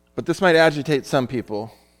 But this might agitate some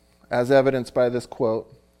people, as evidenced by this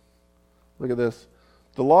quote. Look at this.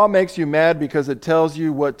 The law makes you mad because it tells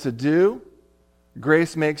you what to do.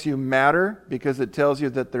 Grace makes you madder because it tells you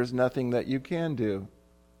that there's nothing that you can do.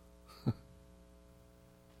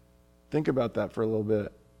 Think about that for a little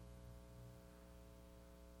bit.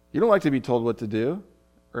 You don't like to be told what to do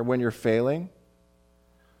or when you're failing.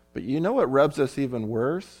 But you know what rubs us even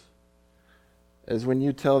worse? Is when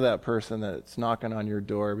you tell that person that it's knocking on your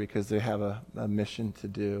door because they have a mission to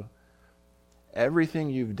do. Everything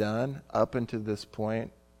you've done up until this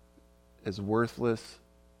point is worthless,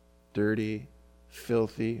 dirty,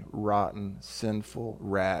 filthy, rotten, sinful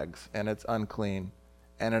rags, and it's unclean,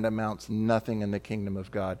 and it amounts nothing in the kingdom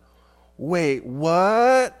of God. Wait,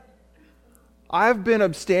 what? I've been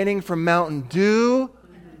abstaining from Mountain Dew.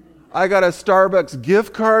 I got a Starbucks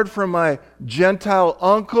gift card from my Gentile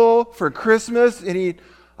uncle for Christmas, and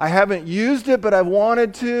I haven't used it, but I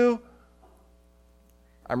wanted to.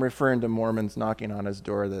 I'm referring to Mormons knocking on his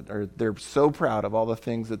door they're so proud of all the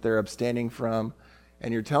things that they're abstaining from,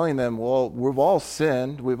 and you're telling them, well, we've all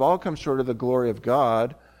sinned, we've all come short of the glory of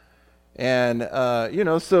God, and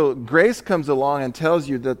so grace comes along and tells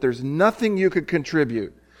you that there's nothing you could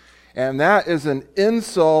contribute, and that is an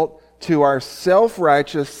insult to our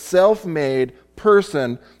self-righteous, self-made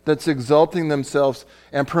person that's exalting themselves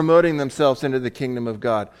and promoting themselves into the kingdom of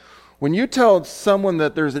God. When you tell someone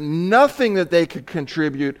that there's nothing that they could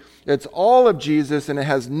contribute, it's all of Jesus and it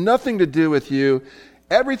has nothing to do with you,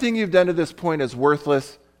 everything you've done to this point is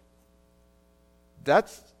worthless,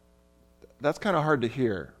 that's kind of hard to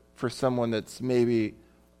hear for someone that's maybe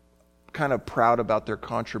kind of proud about their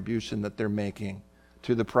contribution that they're making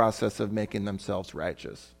to the process of making themselves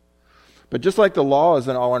righteous. But just like the law is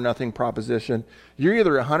an all or nothing proposition, you're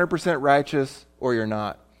either 100% righteous or you're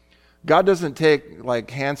not. God doesn't take like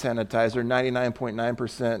hand sanitizer,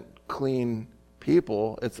 99.9% clean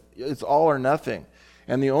people. It's all or nothing.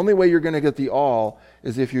 And the only way you're going to get the all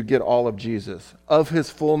is if you get all of Jesus. Of his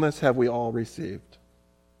fullness have we all received.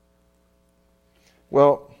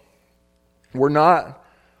 Well, we're not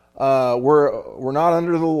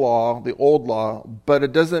under the law, the old law, but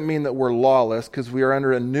it doesn't mean that we're lawless, because we are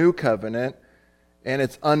under a new covenant, and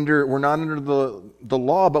we're not under the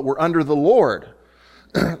law, but we're under the Lord.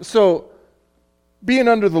 So being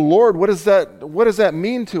under the Lord, what does that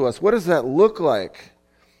mean to us? What does that look like?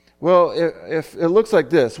 Well, if it looks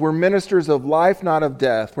like this: we're ministers of life, not of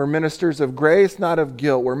death. We're ministers of grace, not of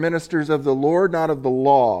guilt. We're ministers of the Lord, not of the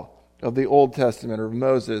law of the Old Testament or of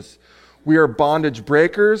Moses. We are bondage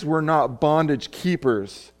breakers. We're not bondage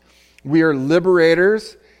keepers. We are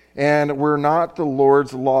liberators, and we're not the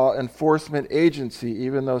Lord's law enforcement agency,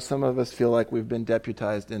 even though some of us feel like we've been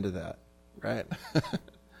deputized into that, right?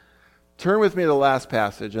 Turn with me to the last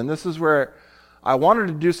passage, and this is where I wanted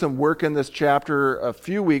to do some work in this chapter a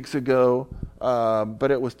few weeks ago, but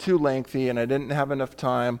it was too lengthy and I didn't have enough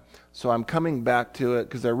time, so I'm coming back to it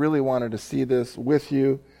because I really wanted to see this with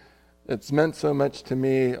you. It's meant so much to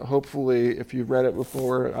me. Hopefully, if you've read it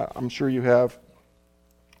before, I'm sure you have.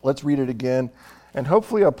 Let's read it again and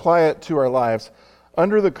hopefully apply it to our lives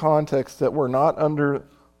under the context that we're not under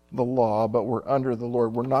the law, but we're under the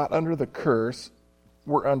Lord. We're not under the curse.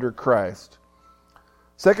 We're under Christ.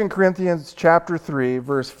 2 Corinthians chapter 3,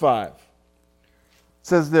 verse 5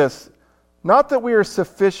 says this: "Not that we are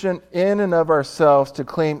sufficient in and of ourselves to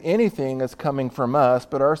claim anything as coming from us,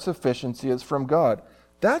 but our sufficiency is from God."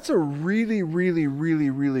 That's a really, really,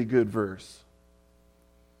 really, really good verse.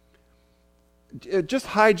 It just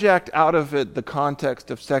hijacked out of it the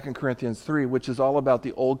context of 2 Corinthians 3, which is all about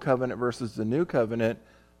the old covenant versus the new covenant.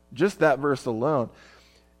 Just that verse alone.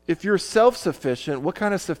 If you're self-sufficient, what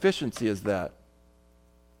kind of sufficiency is that?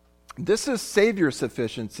 This is Savior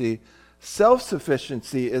sufficiency.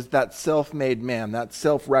 Self-sufficiency is that self-made man, that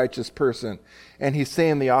self-righteous person. And he's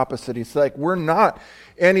saying the opposite. He's like, we're not.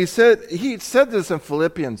 And he said this in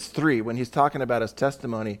Philippians 3 when he's talking about his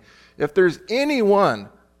testimony. If there's anyone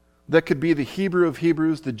that could be the Hebrew of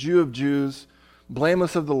Hebrews, the Jew of Jews,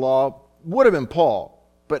 blameless of the law, would have been Paul.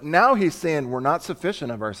 But now he's saying we're not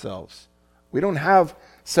sufficient of ourselves. We don't have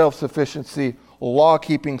self-sufficiency,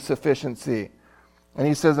 law-keeping sufficiency. And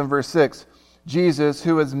he says in verse 6, Jesus,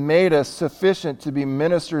 who has made us sufficient to be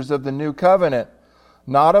ministers of the new covenant,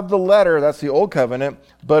 not of the letter, that's the old covenant,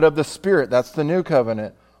 but of the Spirit, that's the new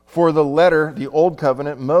covenant. For the letter, the old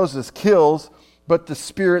covenant, Moses kills, but the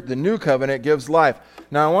Spirit, the new covenant, gives life.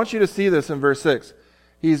 Now I want you to see this in verse 6.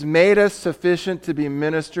 He's made us sufficient to be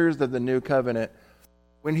ministers of the new covenant.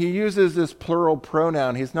 When he uses this plural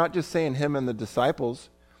pronoun, he's not just saying him and the disciples.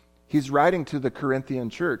 He's writing to the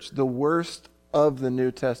Corinthian church, the worst of the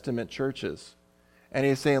New Testament churches. And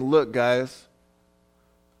he's saying, look, guys,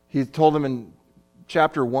 he told them in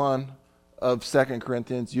chapter 1 of 2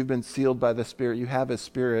 Corinthians, you've been sealed by the Spirit. You have his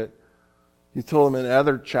Spirit. He told them in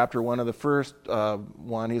other chapter 1 of the first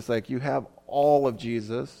one, he's like, you have all of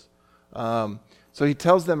Jesus. So he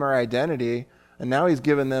tells them our identity, and now he's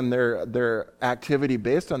given them their activity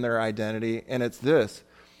based on their identity, and it's this: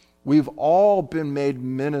 we've all been made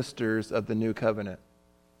ministers of the new covenant.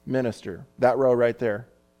 Minister, that row right there.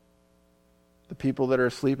 The people that are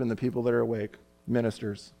asleep and the people that are awake,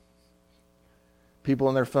 ministers. People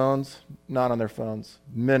on their phones, not on their phones,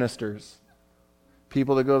 ministers.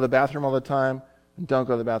 People that go to the bathroom all the time and don't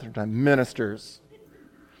go to the bathroom all the time, ministers.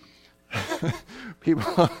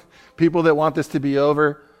 People that want this to be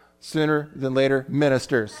over sooner than later,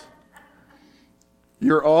 ministers.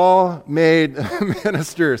 You're all made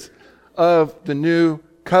ministers of the new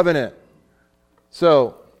covenant.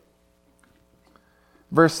 So,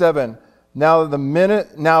 verse 7, now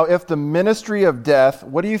if the ministry of death,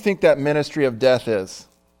 what do you think that ministry of death is?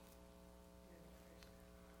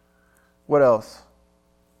 What else?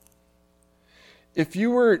 If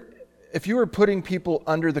you were putting people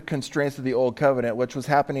under the constraints of the old covenant, which was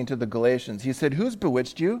happening to the Galatians, he said, who's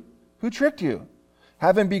bewitched you? Who tricked you?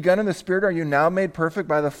 Having begun in the Spirit, are you now made perfect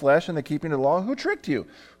by the flesh and the keeping of the law? Who tricked you?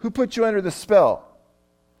 Who put you under the spell?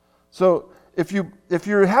 So if you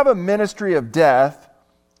have a ministry of death,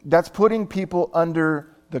 that's putting people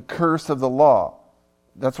under the curse of the law.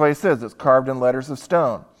 That's why he says it's carved in letters of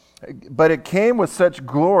stone. But it came with such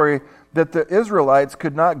glory that the Israelites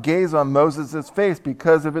could not gaze on Moses' face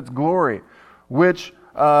because of its glory, which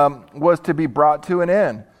was to be brought to an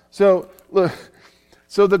end. So, look,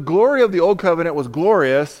 so the glory of the old covenant was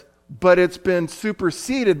glorious, but it's been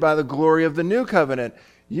superseded by the glory of the new covenant.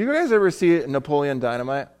 You guys ever see Napoleon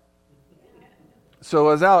Dynamite? So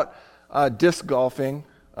I was out disc golfing,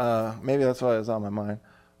 maybe that's why it was on my mind,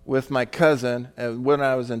 with my cousin when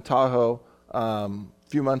I was in Tahoe a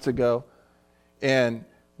few months ago, and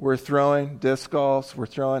we're throwing disc golfs,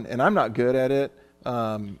 and I'm not good at it.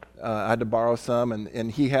 I had to borrow some,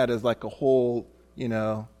 and he had his like a whole,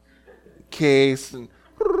 case, and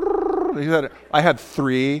I had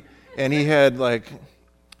 3, and he had like,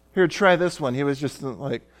 here, try this one. He was just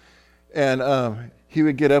like, and he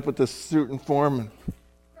would get up with this suit and form, and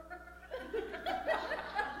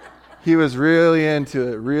he was really into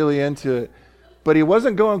it, but he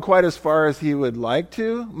wasn't going quite as far as he would like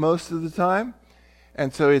to most of the time,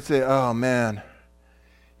 and so he'd say, "Oh man,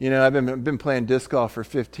 I've been playing disc golf for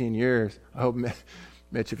 15 years. I hope,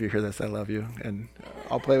 Mitch, if you hear this, I love you, and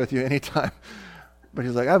I'll play with you anytime." But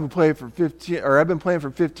he's like, I've been playing for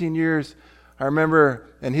 15 years. I remember,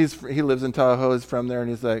 and he lives in Tahoe, he's from there, and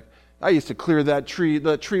he's like, I used to clear that tree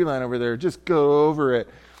line over there, just go over it.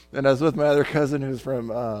 And I was with my other cousin who's from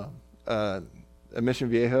Mission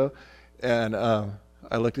Viejo, and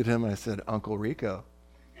I looked at him and I said, Uncle Rico.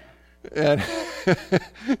 And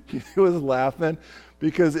he was laughing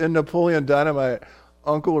because in Napoleon Dynamite,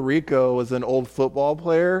 Uncle Rico was an old football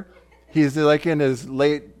player. He's like in his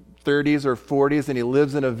late 30s or 40s, and he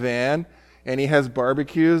lives in a van, and he has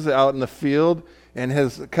barbecues out in the field, and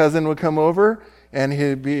his cousin would come over, and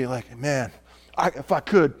he'd be like, man, if I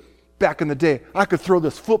could, back in the day, I could throw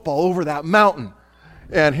this football over that mountain.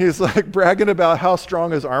 And he's like bragging about how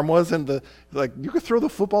strong his arm was, and like, you could throw the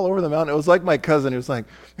football over the mountain. It was like my cousin, he was like,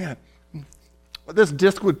 man, this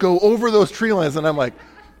disc would go over those tree lines, and I'm like,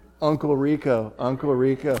 Uncle Rico.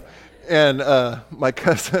 And my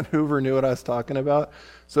cousin Hoover knew what I was talking about,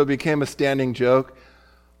 so it became a standing joke.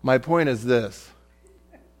 My point is this.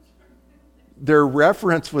 Their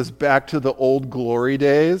reference was back to the old glory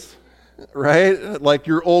days, right? Like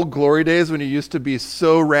your old glory days when you used to be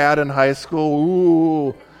so rad in high school.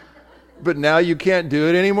 Ooh. But now you can't do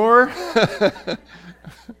it anymore?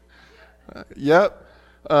 Yep.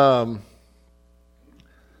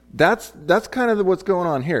 That's kind of what's going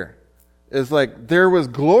on here. Is like there was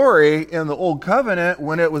glory in the old covenant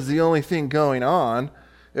when it was the only thing going on.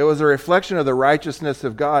 It was a reflection of the righteousness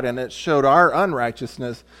of God, and it showed our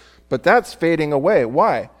unrighteousness. But that's fading away.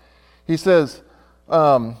 Why? He says,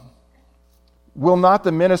 will not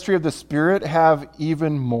the ministry of the Spirit have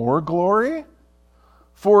even more glory?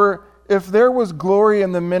 For if there was glory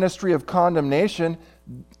in the ministry of condemnation,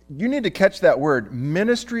 you need to catch that word,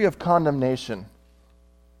 ministry of condemnation.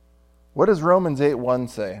 What does Romans 8:1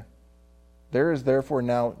 say? There is therefore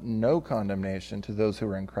now no condemnation to those who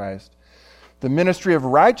are in Christ. The ministry of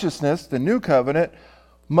righteousness, the new covenant,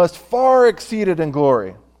 must far exceed it in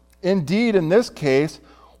glory. Indeed, in this case,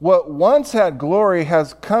 what once had glory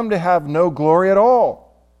has come to have no glory at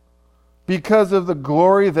all, because of the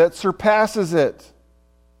glory that surpasses it.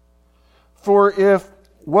 For if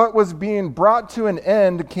what was being brought to an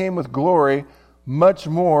end came with glory, much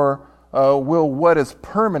more will what is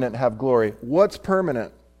permanent have glory. What's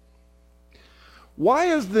permanent? Why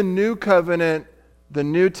is the new covenant, the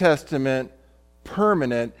New Testament,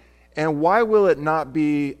 permanent, and why will it not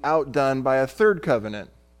be outdone by a third covenant,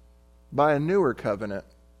 by a newer covenant?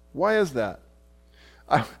 Why is that?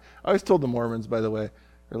 I always told the Mormons, by the way,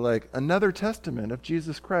 they're like, another testament of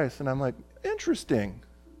Jesus Christ. And I'm like, interesting.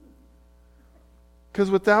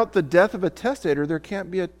 Because without the death of a testator, there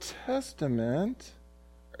can't be a testament.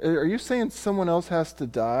 Are you saying someone else has to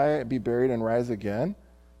die, be buried, and rise again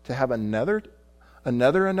to have another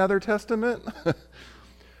testament?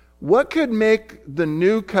 What could make the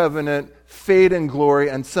new covenant fade in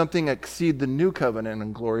glory and something exceed the new covenant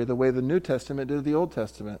in glory the way the New Testament did the Old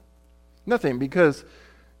Testament? Nothing, because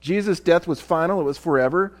Jesus' death was final. It was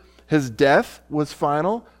forever. His death was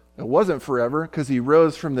final. It wasn't forever because he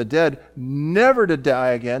rose from the dead, never to die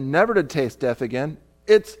again, never to taste death again.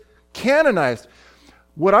 It's canonized.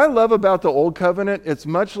 What I love about the Old Covenant, it's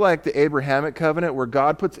much like the Abrahamic covenant where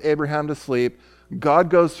God puts Abraham to sleep. God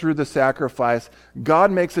goes through the sacrifice.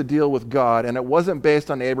 God makes a deal with God, and it wasn't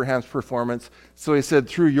based on Abraham's performance. So he said,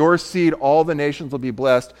 through your seed, all the nations will be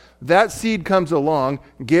blessed. That seed comes along.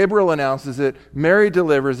 Gabriel announces it. Mary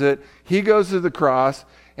delivers it. He goes to the cross.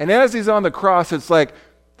 And as he's on the cross, it's like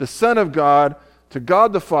the Son of God to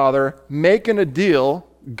God the Father making a deal.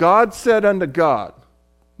 God said unto God,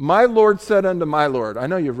 my Lord said unto my Lord. I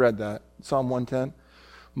know you've read that, Psalm 110.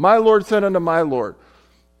 My Lord said unto my Lord.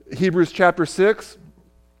 Hebrews chapter 6,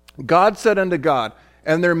 God said unto God.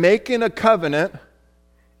 And they're making a covenant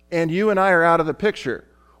and you and I are out of the picture.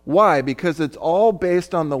 Why? Because it's all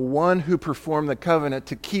based on the one who performed the covenant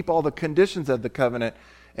to keep all the conditions of the covenant,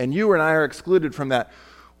 and you and I are excluded from that.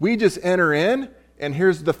 We just enter in, and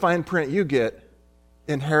here's the fine print you get.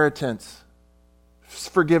 Inheritance,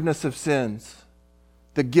 forgiveness of sins,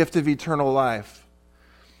 the gift of eternal life.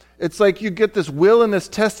 It's like you get this will in this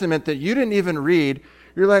testament that you didn't even read.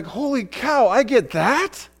 You're like, holy cow, I get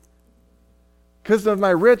that? Because of my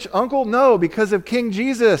rich uncle? No, because of King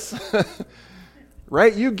Jesus.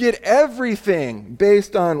 Right? You get everything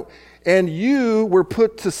based on, and you were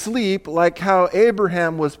put to sleep like how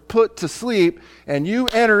Abraham was put to sleep, and you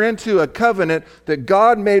enter into a covenant that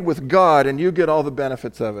God made with God, and you get all the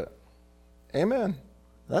benefits of it. Amen.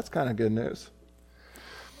 That's kind of good news.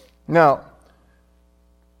 Now,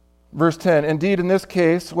 verse 10, indeed, in this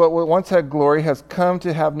case, what once had glory has come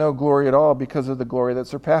to have no glory at all because of the glory that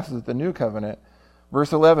surpasses the new covenant.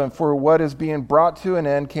 Verse 11, for what is being brought to an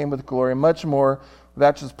end came with glory, much more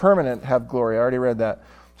that which is permanent have glory. I already read that.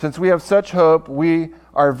 Since we have such hope, we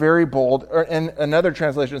are very bold. And another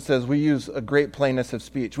translation says we use a great plainness of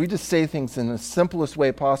speech. We just say things in the simplest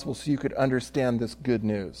way possible so you could understand this good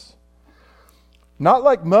news. Not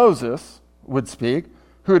like Moses would speak,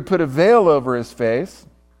 who would put a veil over his face.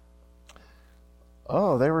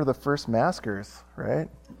 Oh, they were the first maskers, right?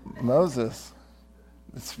 Moses.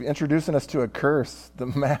 It's introducing us to a curse, the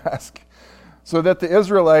mask. So that the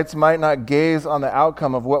Israelites might not gaze on the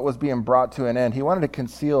outcome of what was being brought to an end. He wanted to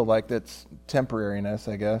conceal like its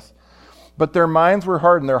temporariness, I guess. But their minds were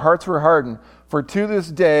hardened, their hearts were hardened. For to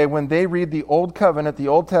this day, when they read the Old Covenant, the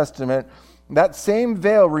Old Testament, that same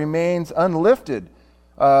veil remains unlifted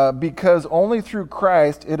because only through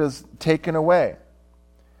Christ it is taken away.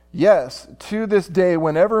 Yes, to this day,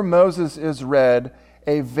 whenever Moses is read,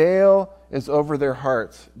 a veil is over their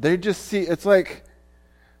hearts. They just see, it's like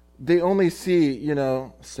they only see,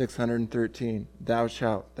 613, thou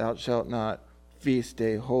shalt not, feast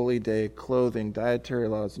day, holy day, clothing, dietary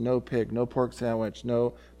laws, no pig, no pork sandwich,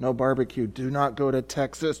 no barbecue, do not go to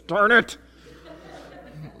Texas, darn it!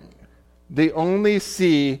 They only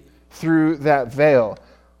see through that veil.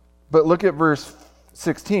 But look at verse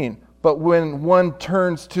 16. But when one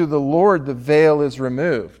turns to the Lord, the veil is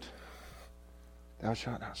removed. Thou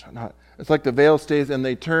shalt not. It's like the veil stays, and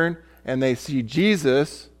they turn and they see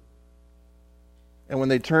Jesus. And when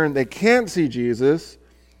they turn, they can't see Jesus.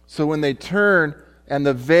 So when they turn and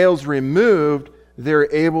the veil's removed, they're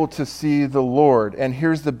able to see the Lord. And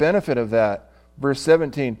here's the benefit of that. Verse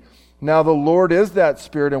 17. Now the Lord is that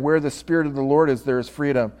Spirit, and where the Spirit of the Lord is, there is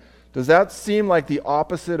freedom. Does that seem like the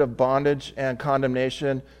opposite of bondage and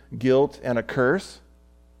condemnation, guilt and a curse?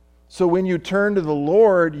 So when you turn to the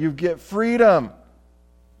Lord, you get freedom.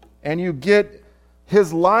 And you get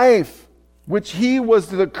His life, which He was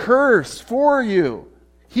the curse for you.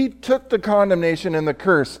 He took the condemnation and the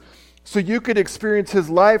curse so you could experience His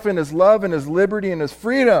life and His love and His liberty and His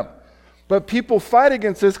freedom. But people fight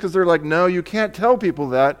against this because they're like, no, you can't tell people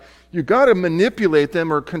that. You got to manipulate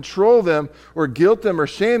them or control them or guilt them or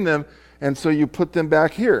shame them. And so you put them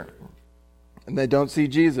back here. And they don't see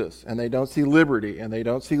Jesus, and they don't see liberty, and they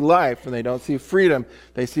don't see life, and they don't see freedom.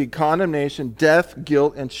 They see condemnation, death,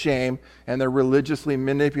 guilt, and shame, and they're religiously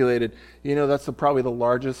manipulated. That's probably the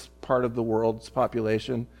largest part of the world's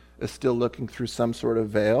population is still looking through some sort of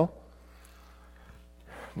veil.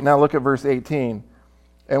 Now look at verse 18.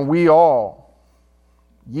 And we all,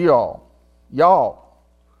 y'all,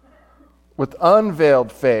 with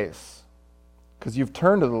unveiled face, because you've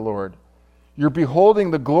turned to the Lord, you're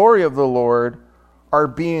beholding the glory of the Lord, are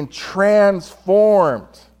being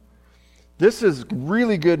transformed. This is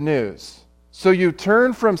really good news. So you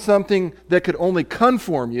turn from something that could only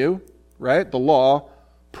conform you, right? The law,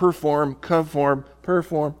 conform.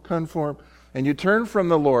 And you turn from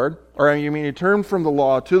the Lord, you turn from the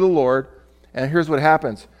law to the Lord, and here's what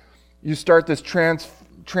happens. You start this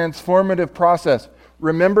transformative process.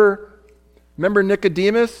 Remember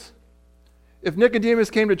Nicodemus? If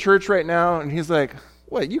Nicodemus came to church right now and he's like,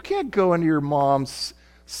 what, you can't go into your mom's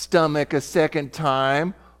stomach a second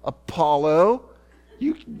time, Apollo.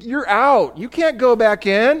 You're out. You can't go back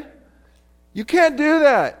in. You can't do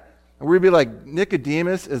that. And we'd be like,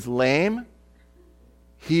 Nicodemus is lame.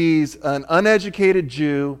 He's an uneducated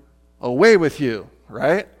Jew. Away with you,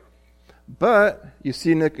 right? But you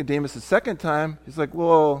see Nicodemus a second time. He's like,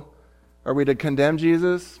 well, are we to condemn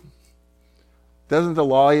Jesus? Doesn't the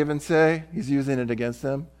law even say? He's using it against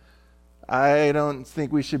them. I don't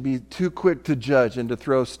think we should be too quick to judge and to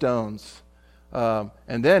throw stones. And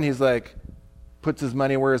then he's like, puts his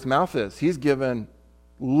money where his mouth is. He's given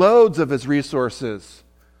loads of his resources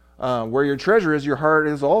Where your treasure is, your heart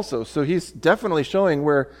is also. So he's definitely showing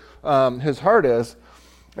where his heart is,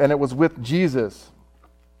 and it was with Jesus.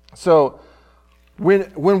 So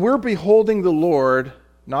when we're beholding the Lord,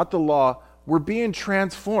 not the law, we're being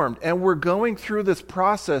transformed, and we're going through this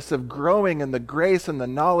process of growing in the grace and the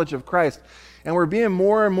knowledge of Christ, and we're being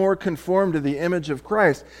more and more conformed to the image of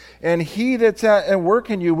Christ. And he that's at work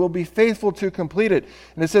in you will be faithful to complete it.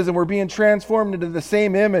 And it says, and we're being transformed into the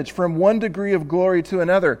same image from one degree of glory to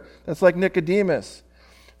another. That's like Nicodemus.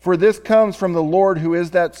 For this comes from the Lord who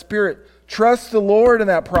is that Spirit. Trust the Lord in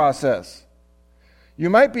that process. You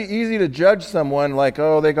might be easy to judge someone like,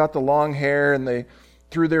 oh, they got the long hair and they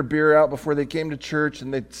threw their beer out before they came to church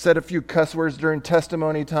and they said a few cuss words during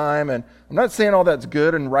testimony time. And I'm not saying all that's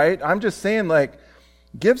good and right. I'm just saying, like,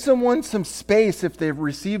 give someone some space if they've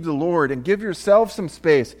received the Lord, and give yourself some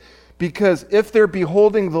space, because if they're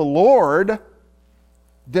beholding the Lord,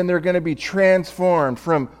 then they're going to be transformed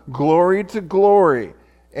from glory to glory.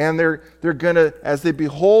 And they're going to, as they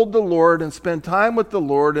behold the Lord and spend time with the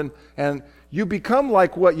Lord, and you become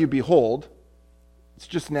like what you behold. It's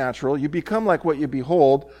just natural. You become like what you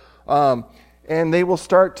behold, and they will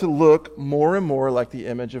start to look more and more like the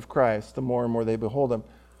image of Christ, the more and more they behold him.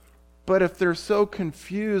 But if they're so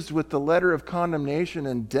confused with the letter of condemnation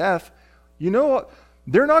and death, you know what?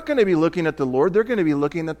 They're not going to be looking at the Lord. They're going to be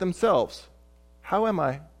looking at themselves. How am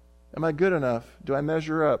I? Am I good enough? Do I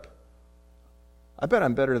measure up? I bet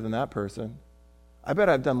I'm better than that person. I bet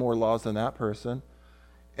I've done more laws than that person.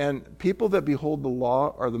 And people that behold the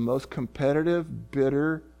law are the most competitive,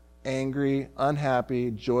 bitter, angry, unhappy,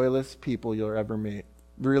 joyless people you'll ever meet.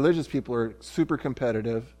 The religious people are super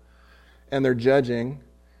competitive, and they're judging,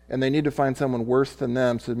 and they need to find someone worse than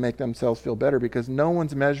them to make themselves feel better, because no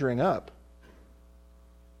one's measuring up.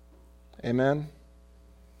 Amen?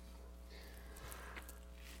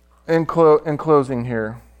 In closing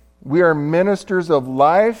here, we are ministers of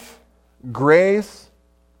life, grace,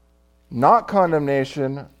 not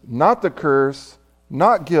condemnation, not the curse,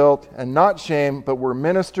 not guilt, and not shame, but we're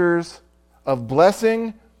ministers of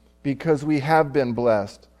blessing because we have been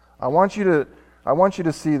blessed. I want you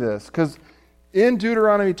to see this, because in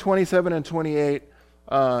Deuteronomy 27 and 28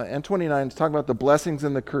 and 29, it's talking about the blessings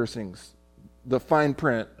and the cursings, the fine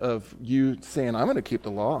print of you saying, I'm going to keep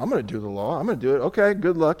the law, I'm going to do the law, I'm going to do it. Okay,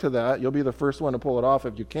 good luck to that. You'll be the first one to pull it off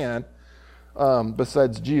if you can,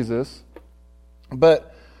 besides Jesus.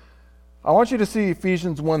 But I want you to see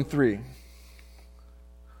Ephesians 1:3.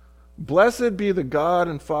 Blessed be the God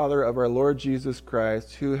and Father of our Lord Jesus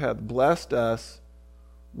Christ, who hath blessed us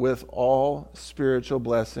with all spiritual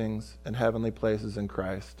blessings in heavenly places in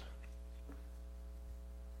Christ.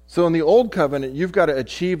 So in the old covenant, you've got to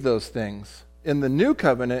achieve those things. In the new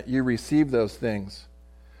covenant, you receive those things.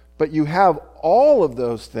 But you have all of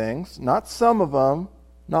those things, not some of them,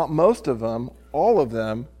 not most of them, all of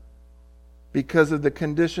them, because of the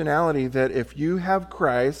conditionality that if you have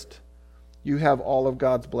Christ, you have all of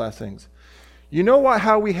God's blessings. You know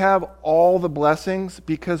how we have all the blessings?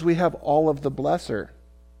 Because we have all of the blesser.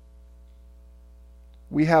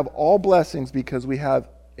 We have all blessings because we have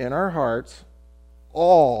in our hearts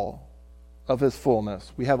all of his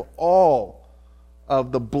fullness. We have all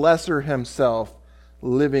of the blesser himself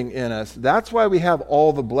living in us. That's why we have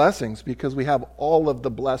all the blessings, because we have all of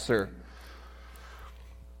the blesser.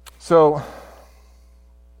 So,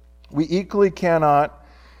 we equally cannot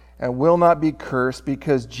and will not be cursed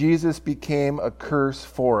because Jesus became a curse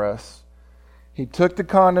for us. He took the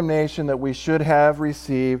condemnation that we should have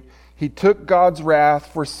received. He took God's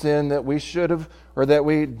wrath for sin that we should have, or that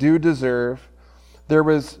we do deserve. There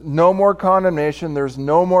was no more condemnation, there's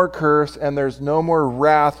no more curse, and there's no more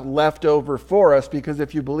wrath left over for us, because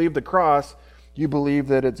if you believe the cross, you believe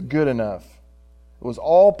that it's good enough. It was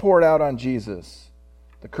all poured out on Jesus,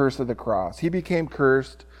 the curse of the cross. He became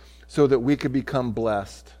cursed so that we could become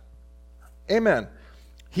blessed. Amen.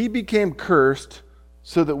 He became cursed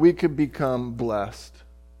so that we could become blessed.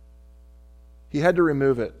 He had to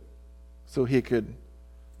remove it so he could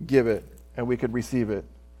give it and we could receive it.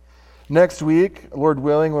 Next week, Lord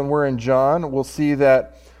willing, when we're in John, we'll see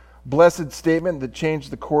that blessed statement that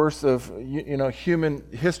changed the course of human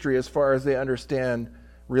history as far as they understand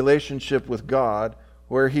relationship with God,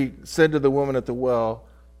 where he said to the woman at the well,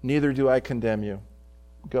 "Neither do I condemn you.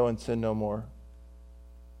 Go and sin no more."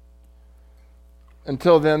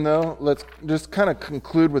 Until then, though, let's just kind of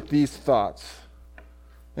conclude with these thoughts.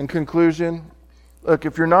 In conclusion, look,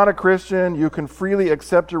 if you're not a Christian, you can freely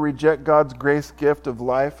accept or reject God's grace gift of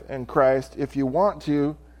life in Christ if you want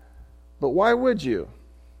to, but why would you?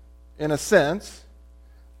 In a sense,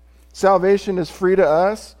 salvation is free to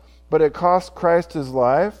us, but it cost Christ his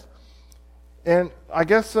life. And I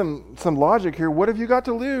guess some logic here. What have you got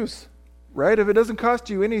to lose? Right? If it doesn't cost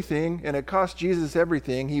you anything and it cost Jesus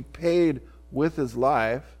everything, he paid with his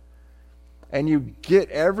life, and you get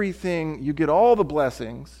everything, you get all the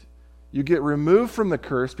blessings, you get removed from the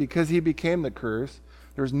curse because he became the curse.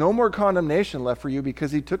 There's no more condemnation left for you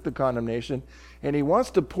because he took the condemnation, and he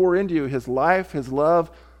wants to pour into you his life, his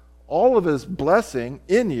love, all of his blessing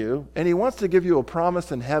in you, and he wants to give you a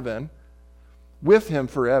promise in heaven with him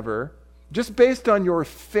forever, just based on your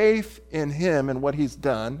faith in him and what he's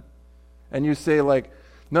done. And you say like,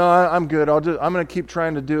 no, I'm good. I'm going to keep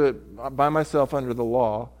trying to do it by myself under the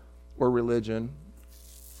law or religion.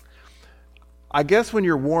 I guess when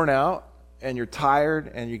you're worn out and you're tired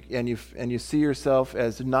and you see yourself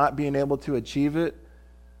as not being able to achieve it,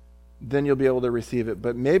 then you'll be able to receive it.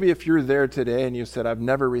 But maybe if you're there today and you said, I've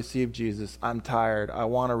never received Jesus, I'm tired, I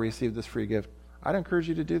want to receive this free gift, I'd encourage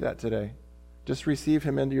you to do that today. Just receive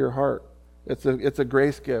him into your heart. It's a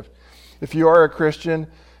grace gift. If you are a Christian,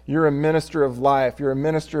 you're a minister of life. You're a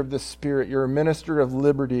minister of the Spirit. You're a minister of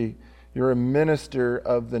liberty. You're a minister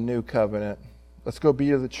of the new covenant. Let's go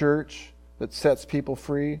be the church that sets people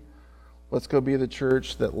free. Let's go be the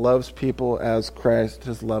church that loves people as Christ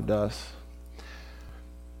has loved us.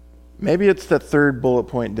 Maybe it's that third bullet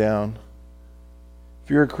point down. If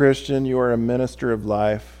you're a Christian, you are a minister of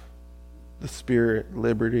life, the Spirit,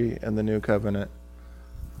 liberty, and the new covenant.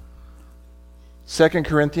 2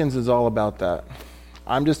 Corinthians is all about that.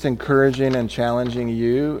 I'm just encouraging and challenging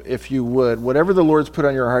you, if you would, whatever the Lord's put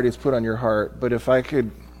on your heart, he's put on your heart. But if I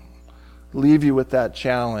could leave you with that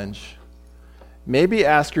challenge, maybe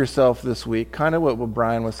ask yourself this week, kind of what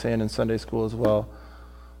Brian was saying in Sunday school as well,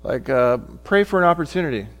 like pray for an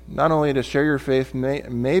opportunity, not only to share your faith,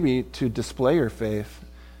 maybe to display your faith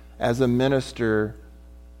as a minister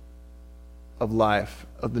of life,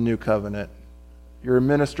 of the new covenant. You're a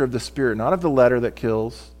minister of the Spirit, not of the letter that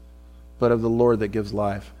kills, but of the Lord that gives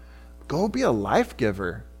life. Go be a life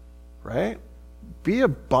giver, right? Be a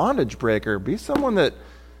bondage breaker. Be someone that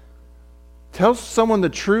tells someone the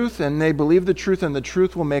truth and they believe the truth and the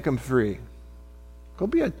truth will make them free. Go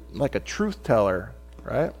be like a truth teller,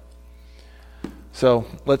 right? So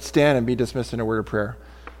let's stand and be dismissed in a word of prayer.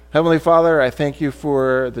 Heavenly Father, I thank you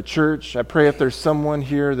for the church. I pray if there's someone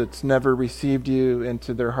here that's never received you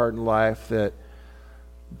into their heart and life, that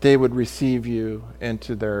they would receive you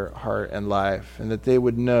into their heart and life, and that they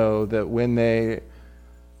would know that when they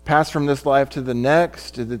pass from this life to the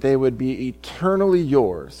next, that they would be eternally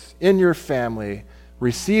yours, in your family,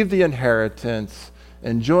 receive the inheritance,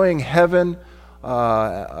 enjoying heaven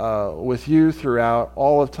with you throughout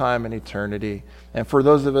all of time and eternity. And for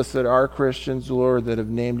those of us that are Christians, Lord, that have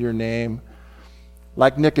named your name,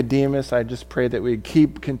 like Nicodemus, I just pray that we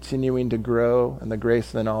keep continuing to grow in the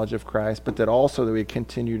grace and the knowledge of Christ, but that also that we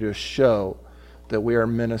continue to show that we are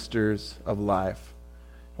ministers of life.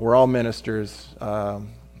 We're all ministers,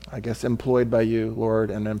 employed by you,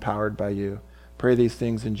 Lord, and empowered by you. Pray these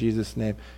things in Jesus' name.